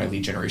make my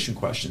lead generation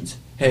questions.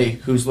 Hey,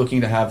 who's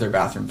looking to have their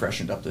bathroom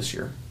freshened up this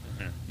year?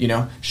 You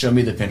know, show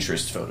me the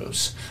Pinterest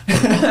photos.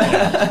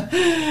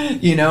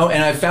 You know,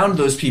 and I found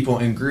those people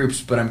in groups,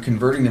 but I'm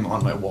converting them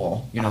on my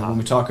wall. You know, when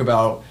we talk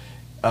about,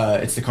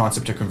 it's the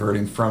concept of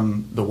converting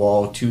from the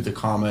wall to the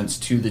comments,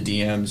 to the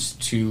DMs,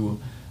 to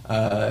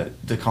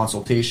the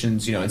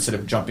consultations, you know, instead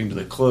of jumping to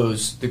the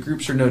close, the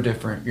groups are no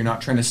different. You're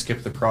not trying to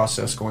skip the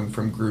process going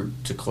from group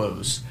to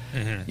close.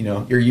 You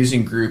know, you're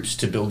using groups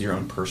to build your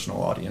own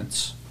personal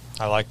audience.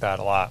 I like that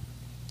a lot.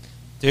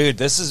 Dude,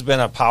 this has been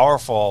a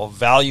powerful,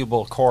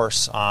 valuable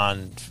course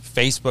on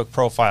Facebook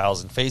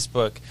profiles and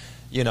Facebook,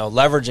 you know,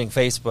 leveraging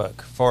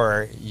Facebook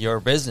for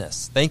your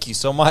business. Thank you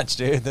so much,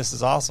 dude. This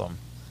is awesome.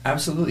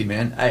 Absolutely,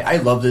 man. I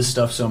love this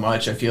stuff so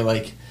much. I feel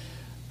like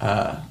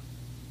I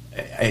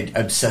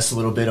obsess a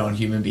little bit on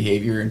human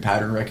behavior and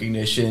pattern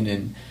recognition,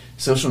 and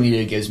social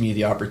media gives me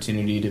the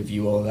opportunity to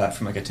view all of that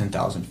from like a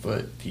 10,000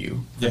 foot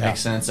view. If that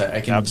makes sense.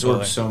 I can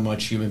absorb so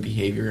much human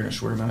behavior in a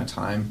short amount of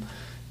time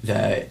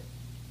that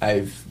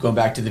I've gone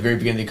back to the very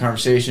beginning of the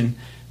conversation.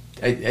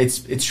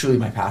 It's truly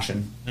my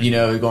passion. You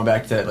know, going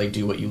back to that, like,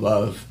 do what you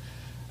love.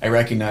 I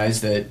recognize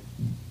that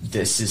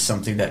this is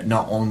something that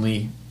not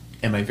only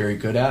am I very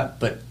good at,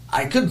 but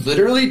I could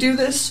literally do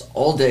this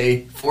all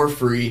day for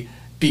free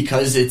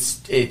because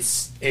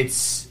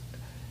it's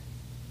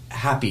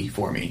happy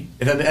for me.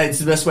 It's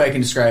the best way I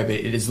can describe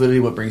it. It is literally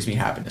what brings me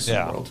happiness in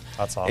the world.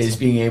 That's awesome. Is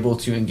being able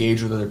to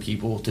engage with other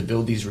people, to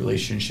build these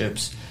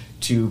relationships,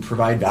 to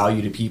provide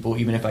value to people,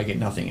 even if I get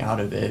nothing out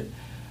of it.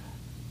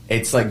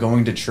 It's like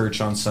going to church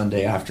on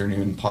Sunday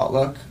afternoon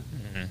potluck,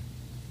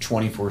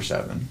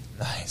 24/7.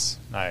 Nice.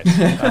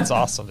 That's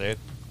awesome, dude.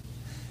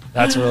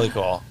 That's really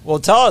cool. Well,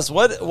 tell us,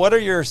 what are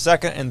your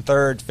second and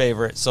third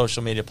favorite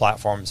social media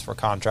platforms for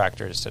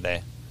contractors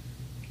today?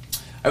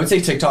 I would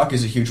say TikTok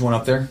is a huge one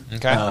up there.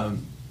 Okay.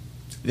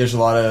 There's a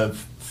lot of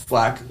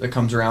flack that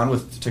comes around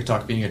with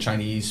TikTok being a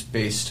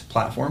Chinese-based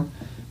platform.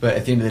 But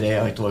at the end of the day,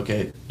 I like to look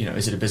at, you know,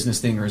 is it a business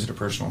thing or is it a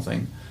personal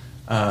thing?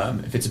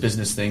 If it's a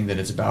business thing, then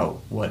it's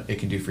about what it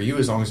can do for you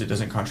as long as it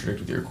doesn't contradict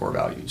with your core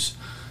values.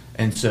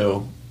 And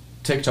so,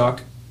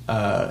 TikTok.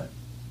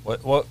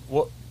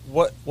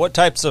 What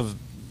types of,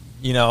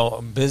 you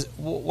know,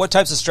 what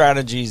types of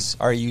strategies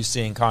are you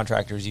seeing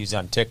contractors use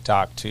on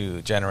TikTok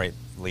to generate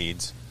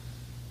leads?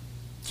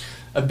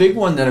 A big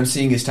one that I'm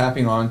seeing is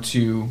tapping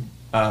onto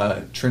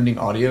trending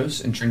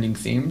audios and trending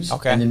themes,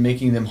 Okay. and then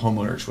making them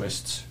homeowner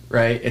twists,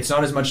 right? It's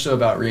not as much so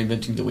about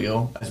reinventing the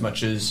wheel as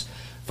much as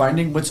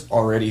finding what's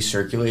already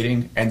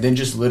circulating, and then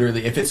just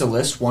literally, if it's a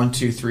list, 1,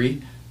 2,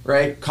 3,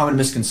 right? Common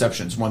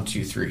misconceptions, 1,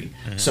 2, 3.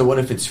 Mm-hmm. So what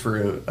if it's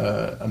for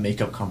a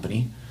makeup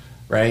company,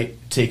 right?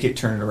 Take it,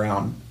 turn it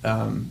around.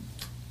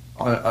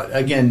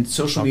 Again,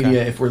 social Okay.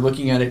 media, if we're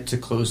looking at it to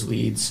close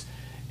leads,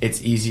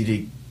 it's easy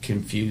to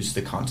confuse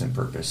the content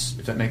purpose,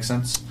 if that makes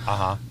sense.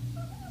 Uh-huh.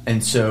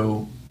 And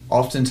so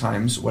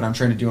oftentimes what I'm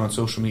trying to do on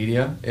social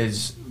media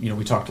is,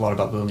 we talked a lot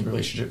about building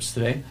relationships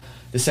today.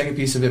 The second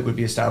piece of it would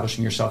be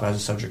establishing yourself as a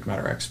subject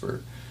matter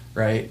expert,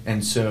 right?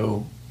 And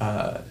so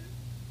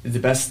the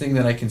best thing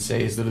that I can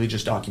say is literally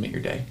just document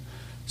your day.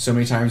 So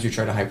many times we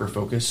try to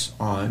hyper-focus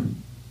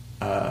on,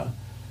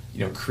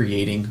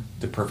 creating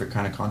the perfect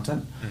kind of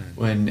content,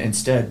 when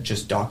instead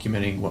just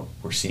documenting what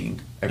we're seeing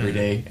every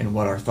day and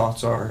what our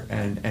thoughts are.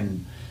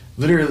 And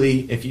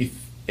literally,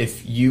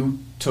 if you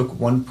took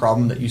one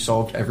problem that you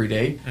solved every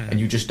day and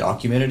you just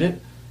documented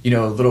it,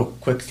 a little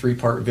quick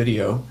 3-part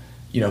video,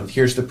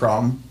 here's the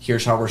problem,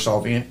 here's how we're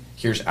solving it,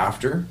 here's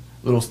after,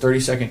 little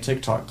 30-second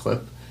TikTok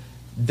clip,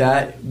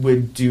 that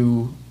would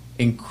do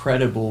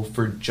incredible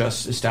for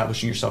just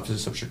establishing yourself as a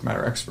subject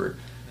matter expert,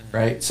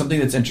 right? Something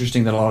that's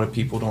interesting that a lot of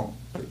people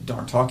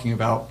aren't talking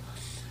about.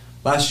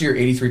 Last year,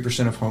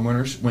 83% of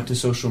homeowners went to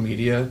social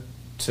media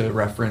to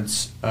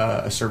reference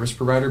a service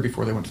provider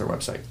before they went to their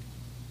website.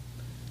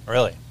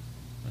 Really?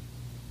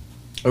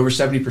 Over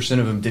 70%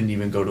 of them didn't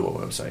even go to a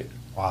website.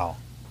 Wow.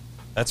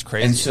 That's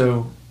crazy. And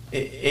so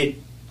it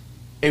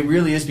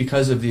really is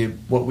because of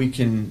what we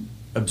can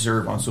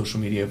observe on social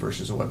media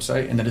versus a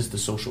website, and that is the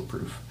social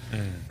proof,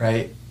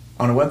 right?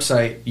 On a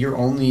website, you're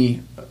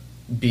only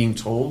being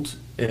told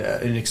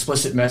an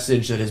explicit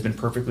message that has been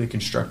perfectly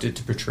constructed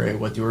to portray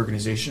what the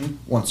organization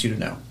wants you to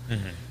know.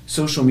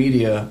 Social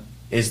media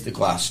is the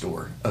glass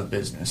door of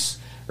business,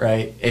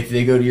 right? If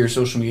they go to your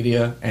social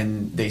media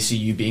and they see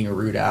you being a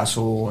rude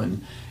asshole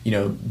and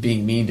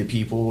being mean to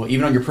people,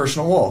 even on your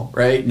personal wall,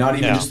 right? Not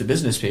even just the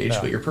business page,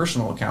 but your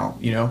personal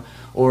account,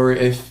 or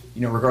if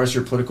regardless of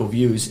your political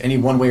views, any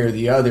one way or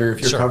the other,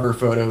 if your cover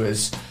photo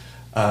is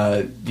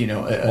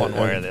one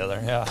way or the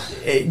other,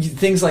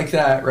 things like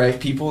that, right?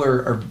 People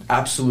are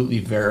absolutely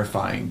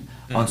verifying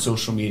on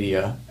social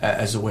media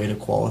as a way to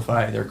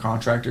qualify their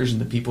contractors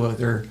and the people that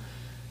they're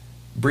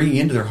bringing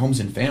into their homes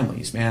and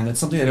families. Man, that's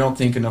something I don't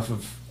think enough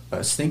of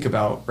us think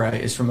about, right?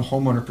 Is from the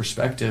homeowner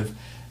perspective,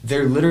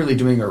 they're literally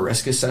doing a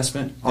risk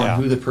assessment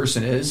on who the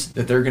person is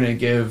that they're going to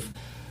give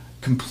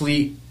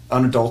complete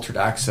unadulterated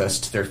access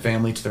to their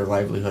family, to their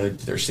livelihood,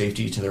 to their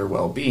safety, to their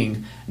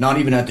well-being, not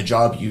even at the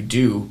job you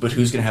do, but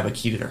who's going to have a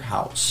key to their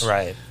house.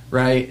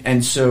 Right?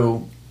 And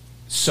so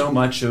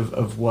much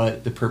of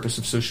what the purpose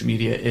of social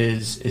media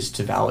is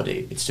to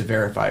validate, it's to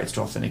verify, it's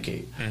to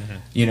authenticate,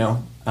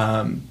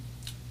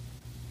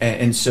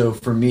 and so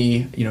for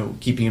me,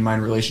 keeping in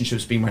mind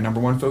relationships being my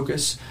number one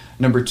focus.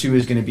 Number two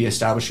is going to be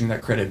establishing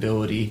that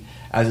credibility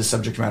as a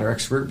subject matter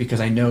expert, because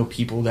I know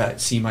people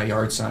that see my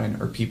yard sign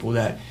or people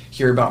that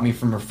hear about me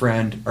from a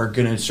friend are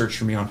going to search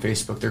for me on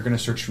Facebook. They're going to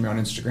search for me on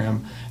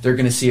Instagram. They're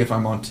going to see if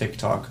I'm on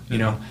TikTok,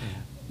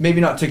 Maybe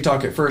not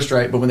TikTok at first,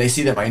 right? But when they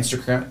see that my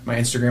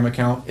Instagram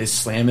account is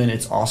slamming,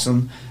 it's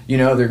awesome,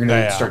 they're going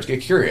to start to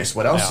get curious.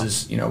 What else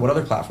is, what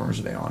other platforms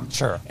are they on?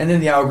 Sure. And then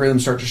the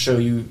algorithms start to show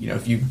you,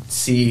 if you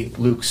see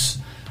Luke's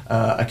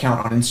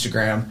account on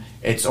Instagram,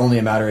 it's only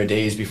a matter of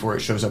days before it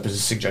shows up as a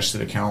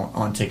suggested account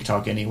on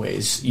TikTok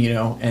anyways,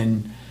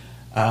 and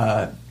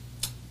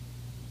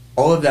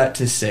all of that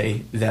to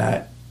say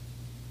that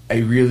I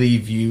really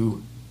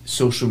view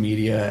social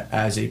media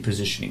as a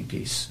positioning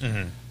piece,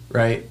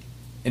 right?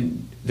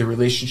 And the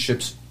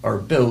relationships are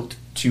built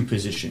to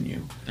position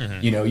you.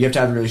 You have to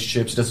have the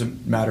relationships. It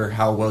doesn't matter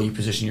how well you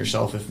position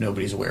yourself if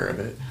nobody's aware of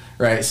it,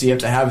 right? So you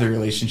have to have the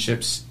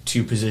relationships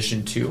to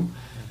position too.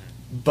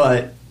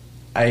 But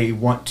I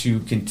want to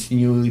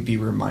continually be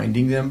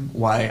reminding them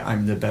why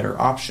I'm the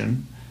better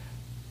option.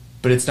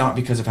 But it's not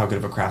because of how good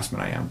of a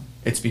craftsman I am.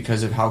 It's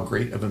because of how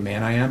great of a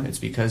man I am. It's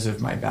because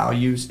of my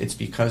values. It's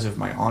because of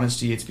my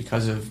honesty. It's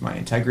because of my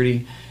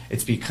integrity.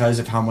 It's because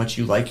of how much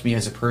you like me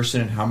as a person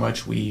and how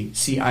much we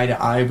see eye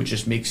to eye, which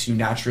just makes you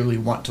naturally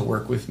want to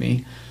work with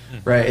me,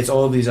 right? It's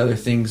all of these other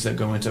things that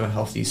go into a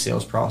healthy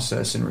sales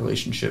process and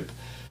relationship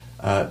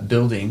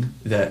building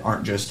that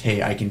aren't just,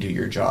 hey, I can do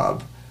your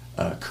job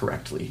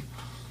correctly.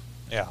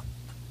 Yeah.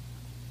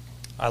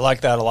 I like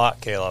that a lot,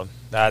 Caleb.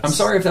 I'm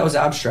sorry if that was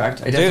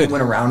abstract. I definitely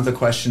went around the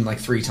question like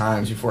 3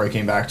 times before I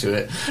came back to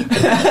it.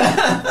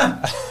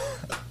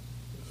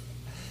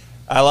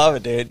 I love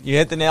it, dude. You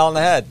hit the nail on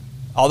the head.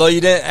 Although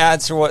you didn't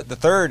answer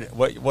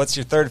what's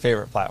your third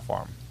favorite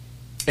platform?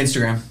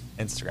 Instagram,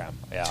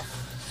 yeah.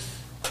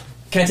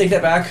 Can I take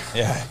that back?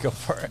 Yeah, go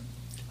for it.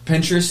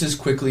 Pinterest is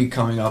quickly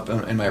coming up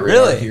in my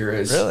radar here.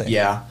 Really?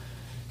 Yeah.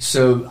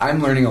 So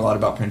I'm learning a lot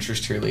about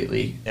Pinterest here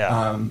lately.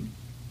 Yeah.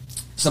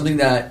 something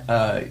that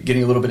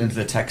getting a little bit into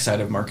the tech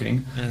side of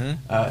marketing.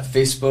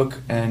 Facebook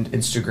and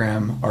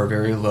Instagram are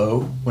very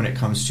low when it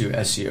comes to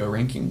SEO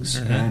rankings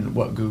and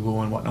what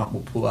Google and whatnot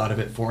will pull out of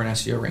it for an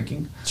SEO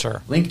ranking.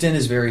 Sure. LinkedIn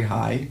is very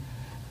high.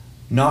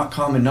 Not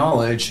common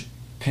knowledge,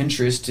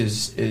 Pinterest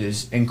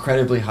is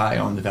incredibly high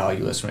on the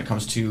value list when it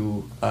comes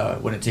to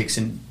when it takes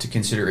into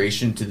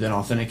consideration to then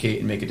authenticate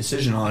and make a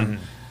decision on.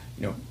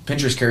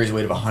 Pinterest carries a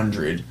weight of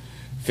 100.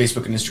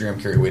 Facebook and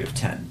Instagram carry a weight of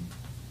 10.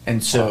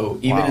 And so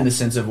even in the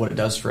sense of what it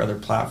does for other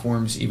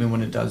platforms, even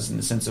when it does in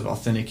the sense of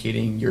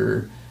authenticating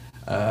your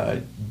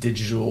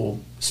digital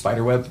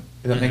spider web,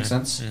 if that makes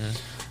sense,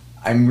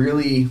 I'm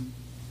really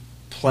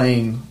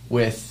playing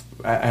with,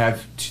 I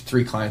have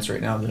 3 clients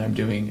right now that I'm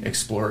doing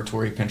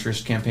exploratory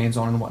Pinterest campaigns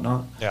on and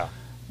whatnot. Yeah.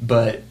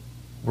 But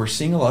we're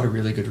seeing a lot of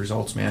really good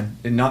results, man.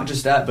 And not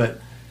just that,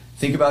 but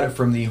think about it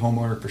from the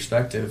homeowner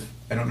perspective.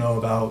 I don't know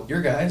about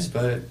your guys,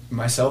 but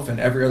myself and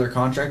every other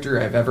contractor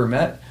I've ever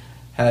met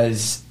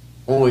has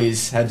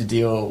always had to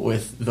deal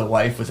with the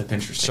wife with a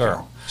Pinterest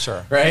account.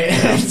 Sure. Right?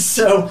 Yeah.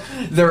 So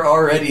they're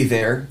already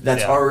there.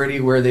 That's Yeah. already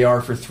where they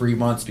are for 3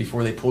 months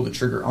before they pull the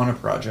trigger on a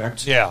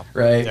project. Yeah.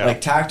 Right? Yeah.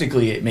 Like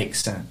tactically it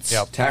makes sense.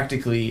 Yep.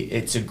 Tactically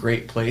it's a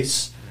great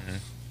place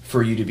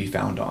for you to be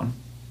found on.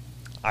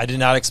 I did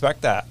not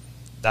expect that.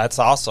 That's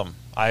awesome.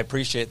 I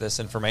appreciate this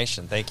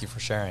information. Thank you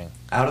for sharing.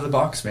 Out of the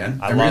box, man.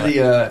 I love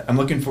it. I'm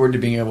looking forward to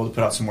being able to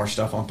put out some more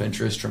stuff on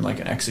Pinterest from like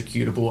an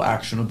executable,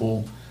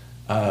 actionable,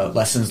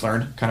 lessons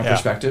learned kind of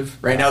perspective.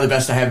 Right now, the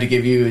best I have to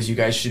give you is you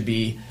guys should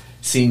be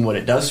seeing what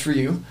it does for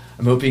you.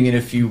 I'm hoping in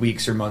a few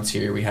weeks or months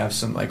here we have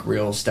some like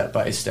real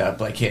step-by-step,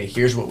 like, hey,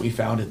 here's what we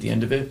found at the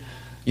end of it.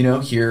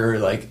 Here are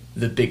like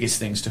the biggest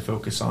things to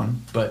focus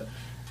on. But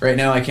right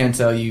now I can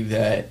tell you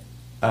that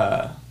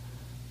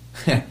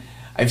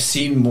I've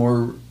seen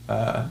more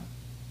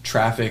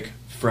traffic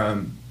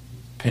from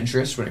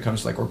Pinterest when it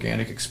comes to like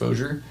organic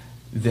exposure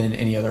than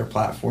any other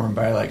platform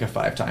by like a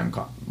 5-time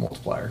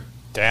multiplier.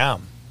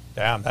 Damn,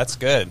 that's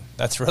good.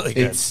 That's really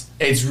good.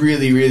 It's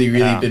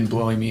really been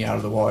blowing me out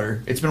of the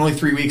water. It's been only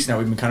 3 weeks now.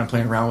 We've been kind of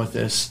playing around with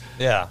this.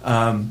 Yeah.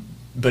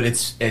 But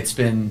it's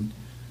been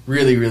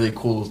really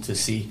cool to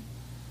see.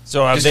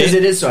 So just because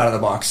it is so out of the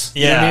box.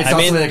 Yeah, it's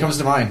not something that comes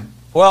to mind.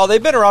 Well,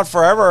 they've been around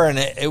forever, and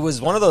it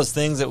was one of those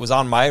things that was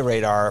on my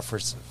radar for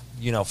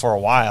a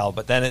while.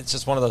 But then it's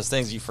just one of those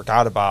things you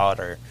forgot about,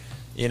 or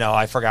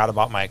I forgot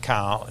about my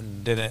account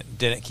and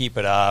didn't keep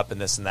it up, and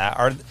this and that.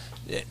 Or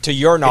to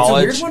your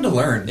knowledge, it's a weird one to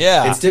learn.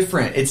 Yeah, it's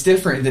different. It's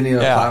different than the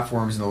other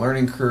platforms, and the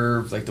learning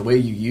curve, like the way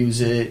you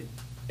use it.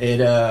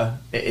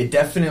 It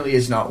definitely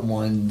is not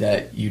one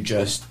that you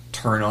just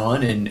turn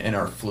on and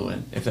are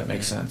fluent, if that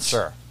makes sense.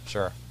 Sure.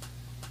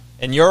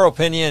 In your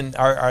opinion,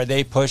 are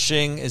they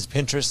pushing? Is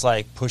Pinterest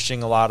like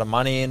pushing a lot of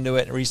money into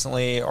it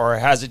recently, or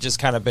has it just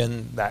kind of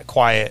been that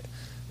quiet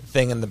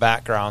thing in the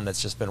background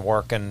that's just been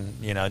working,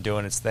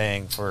 doing its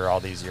thing for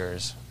all these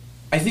years?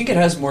 I think it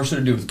has more so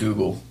to do with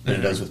Google than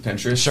it does with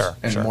Pinterest. Sure.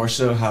 More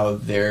so how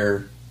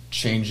they're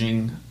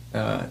changing.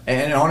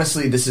 And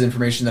honestly, this is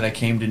information that I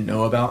came to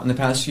know about in the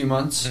past few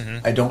months.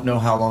 I don't know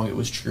how long it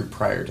was true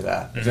prior to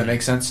that. Does that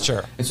make sense?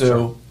 Sure. And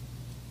so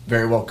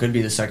very well could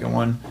be the second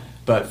one.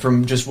 But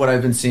from just what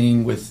I've been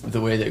seeing with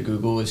the way that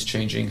Google is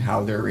changing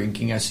how they're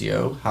ranking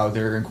SEO, how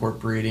they're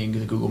incorporating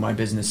the Google My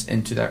Business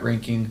into that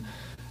ranking,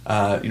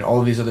 all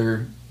of these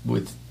other,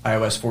 with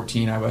iOS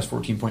 14, iOS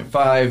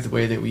 14.5, the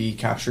way that we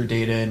capture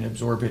data and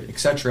absorb it,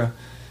 etc.,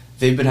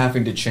 they've been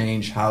having to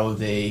change how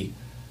they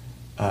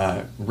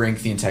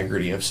rank the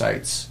integrity of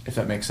sites, if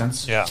that makes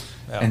sense. Yeah.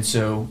 And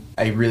so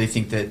I really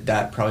think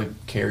that probably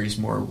carries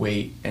more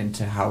weight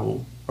into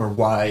how or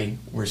why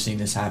we're seeing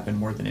this happen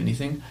more than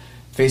anything.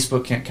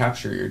 Facebook can't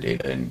capture your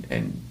data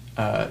and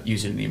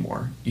use it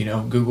anymore.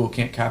 Google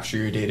can't capture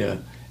your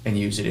data and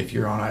use it if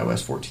you're on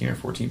iOS 14 or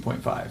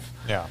 14.5.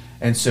 Yeah.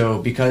 And so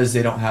because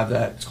they don't have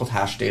that, it's called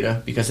hash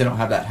data, because they don't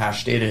have that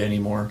hash data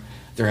anymore,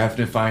 they're having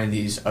to find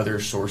these other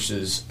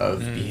sources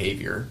of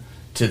behavior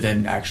to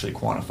then actually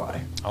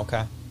quantify.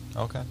 Okay.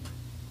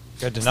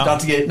 Good to know. Not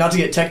to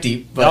get tech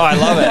deep, but no,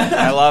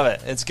 I love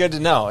it. It's good to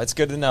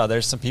know.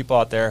 There's some people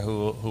out there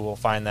who will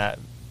find that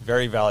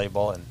very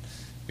valuable and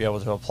be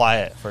able to apply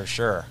it for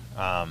sure.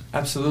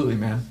 Absolutely,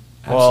 man.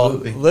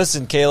 Absolutely. Well,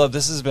 listen, Caleb,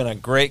 this has been a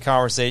great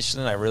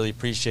conversation, and I really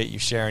appreciate you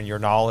sharing your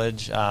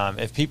knowledge.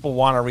 If people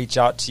want to reach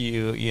out to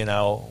you,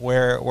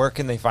 where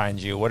can they find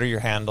you? What are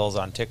your handles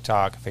on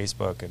TikTok,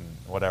 Facebook, and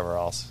whatever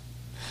else?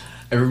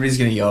 Everybody's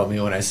going to yell at me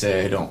when I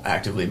say I don't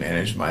actively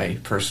manage my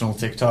personal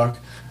TikTok,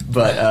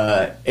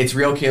 but it's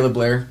real Caleb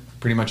Blair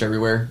pretty much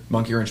everywhere.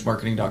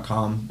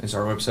 monkeywrenchmarketing.com is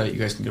our website. You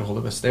guys can get a hold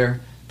of us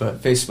there.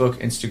 But Facebook,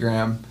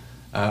 Instagram,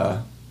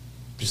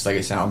 just like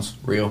it sounds,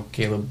 real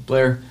Caleb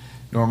Blair,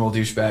 normal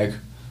douchebag,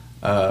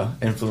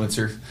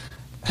 influencer.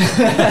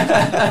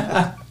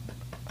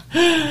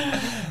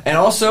 And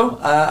also,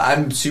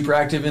 I'm super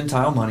active in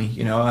Tile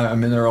Money.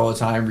 I'm in there all the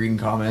time reading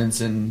comments,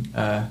 and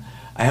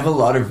I have a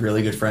lot of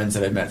really good friends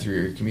that I've met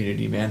through your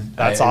community, man.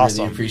 That's I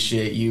awesome. really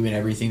appreciate you and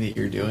everything that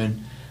you're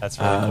doing. That's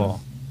really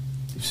cool.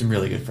 some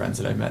really good friends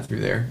that I met through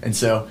there. And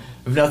so,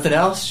 if nothing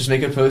else, just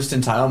make a post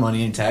in Tile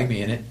Money and tag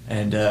me in it,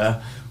 and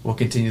we'll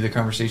continue the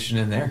conversation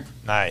in there.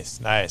 Nice.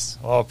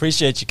 Well,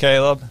 appreciate you,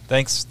 Caleb.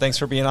 Thanks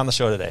for being on the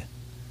show today.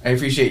 I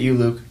appreciate you,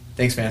 Luke.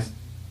 Thanks, man.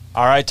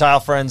 All right, Tile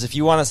friends, if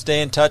you want to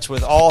stay in touch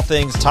with all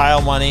things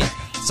Tile Money,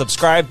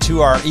 subscribe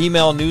to our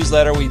email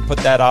newsletter. We put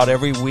that out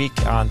every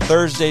week on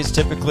Thursdays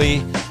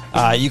typically.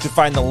 You can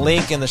find the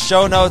link in the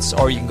show notes,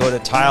 or you can go to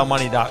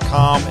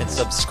tilemoney.com and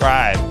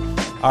subscribe.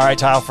 All right,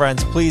 Tile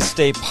friends, please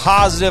stay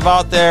positive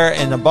out there,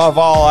 and above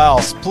all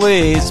else,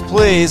 please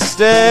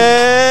stay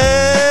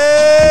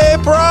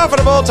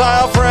profitable,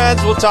 Tile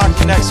friends. We'll talk to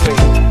you next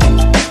week.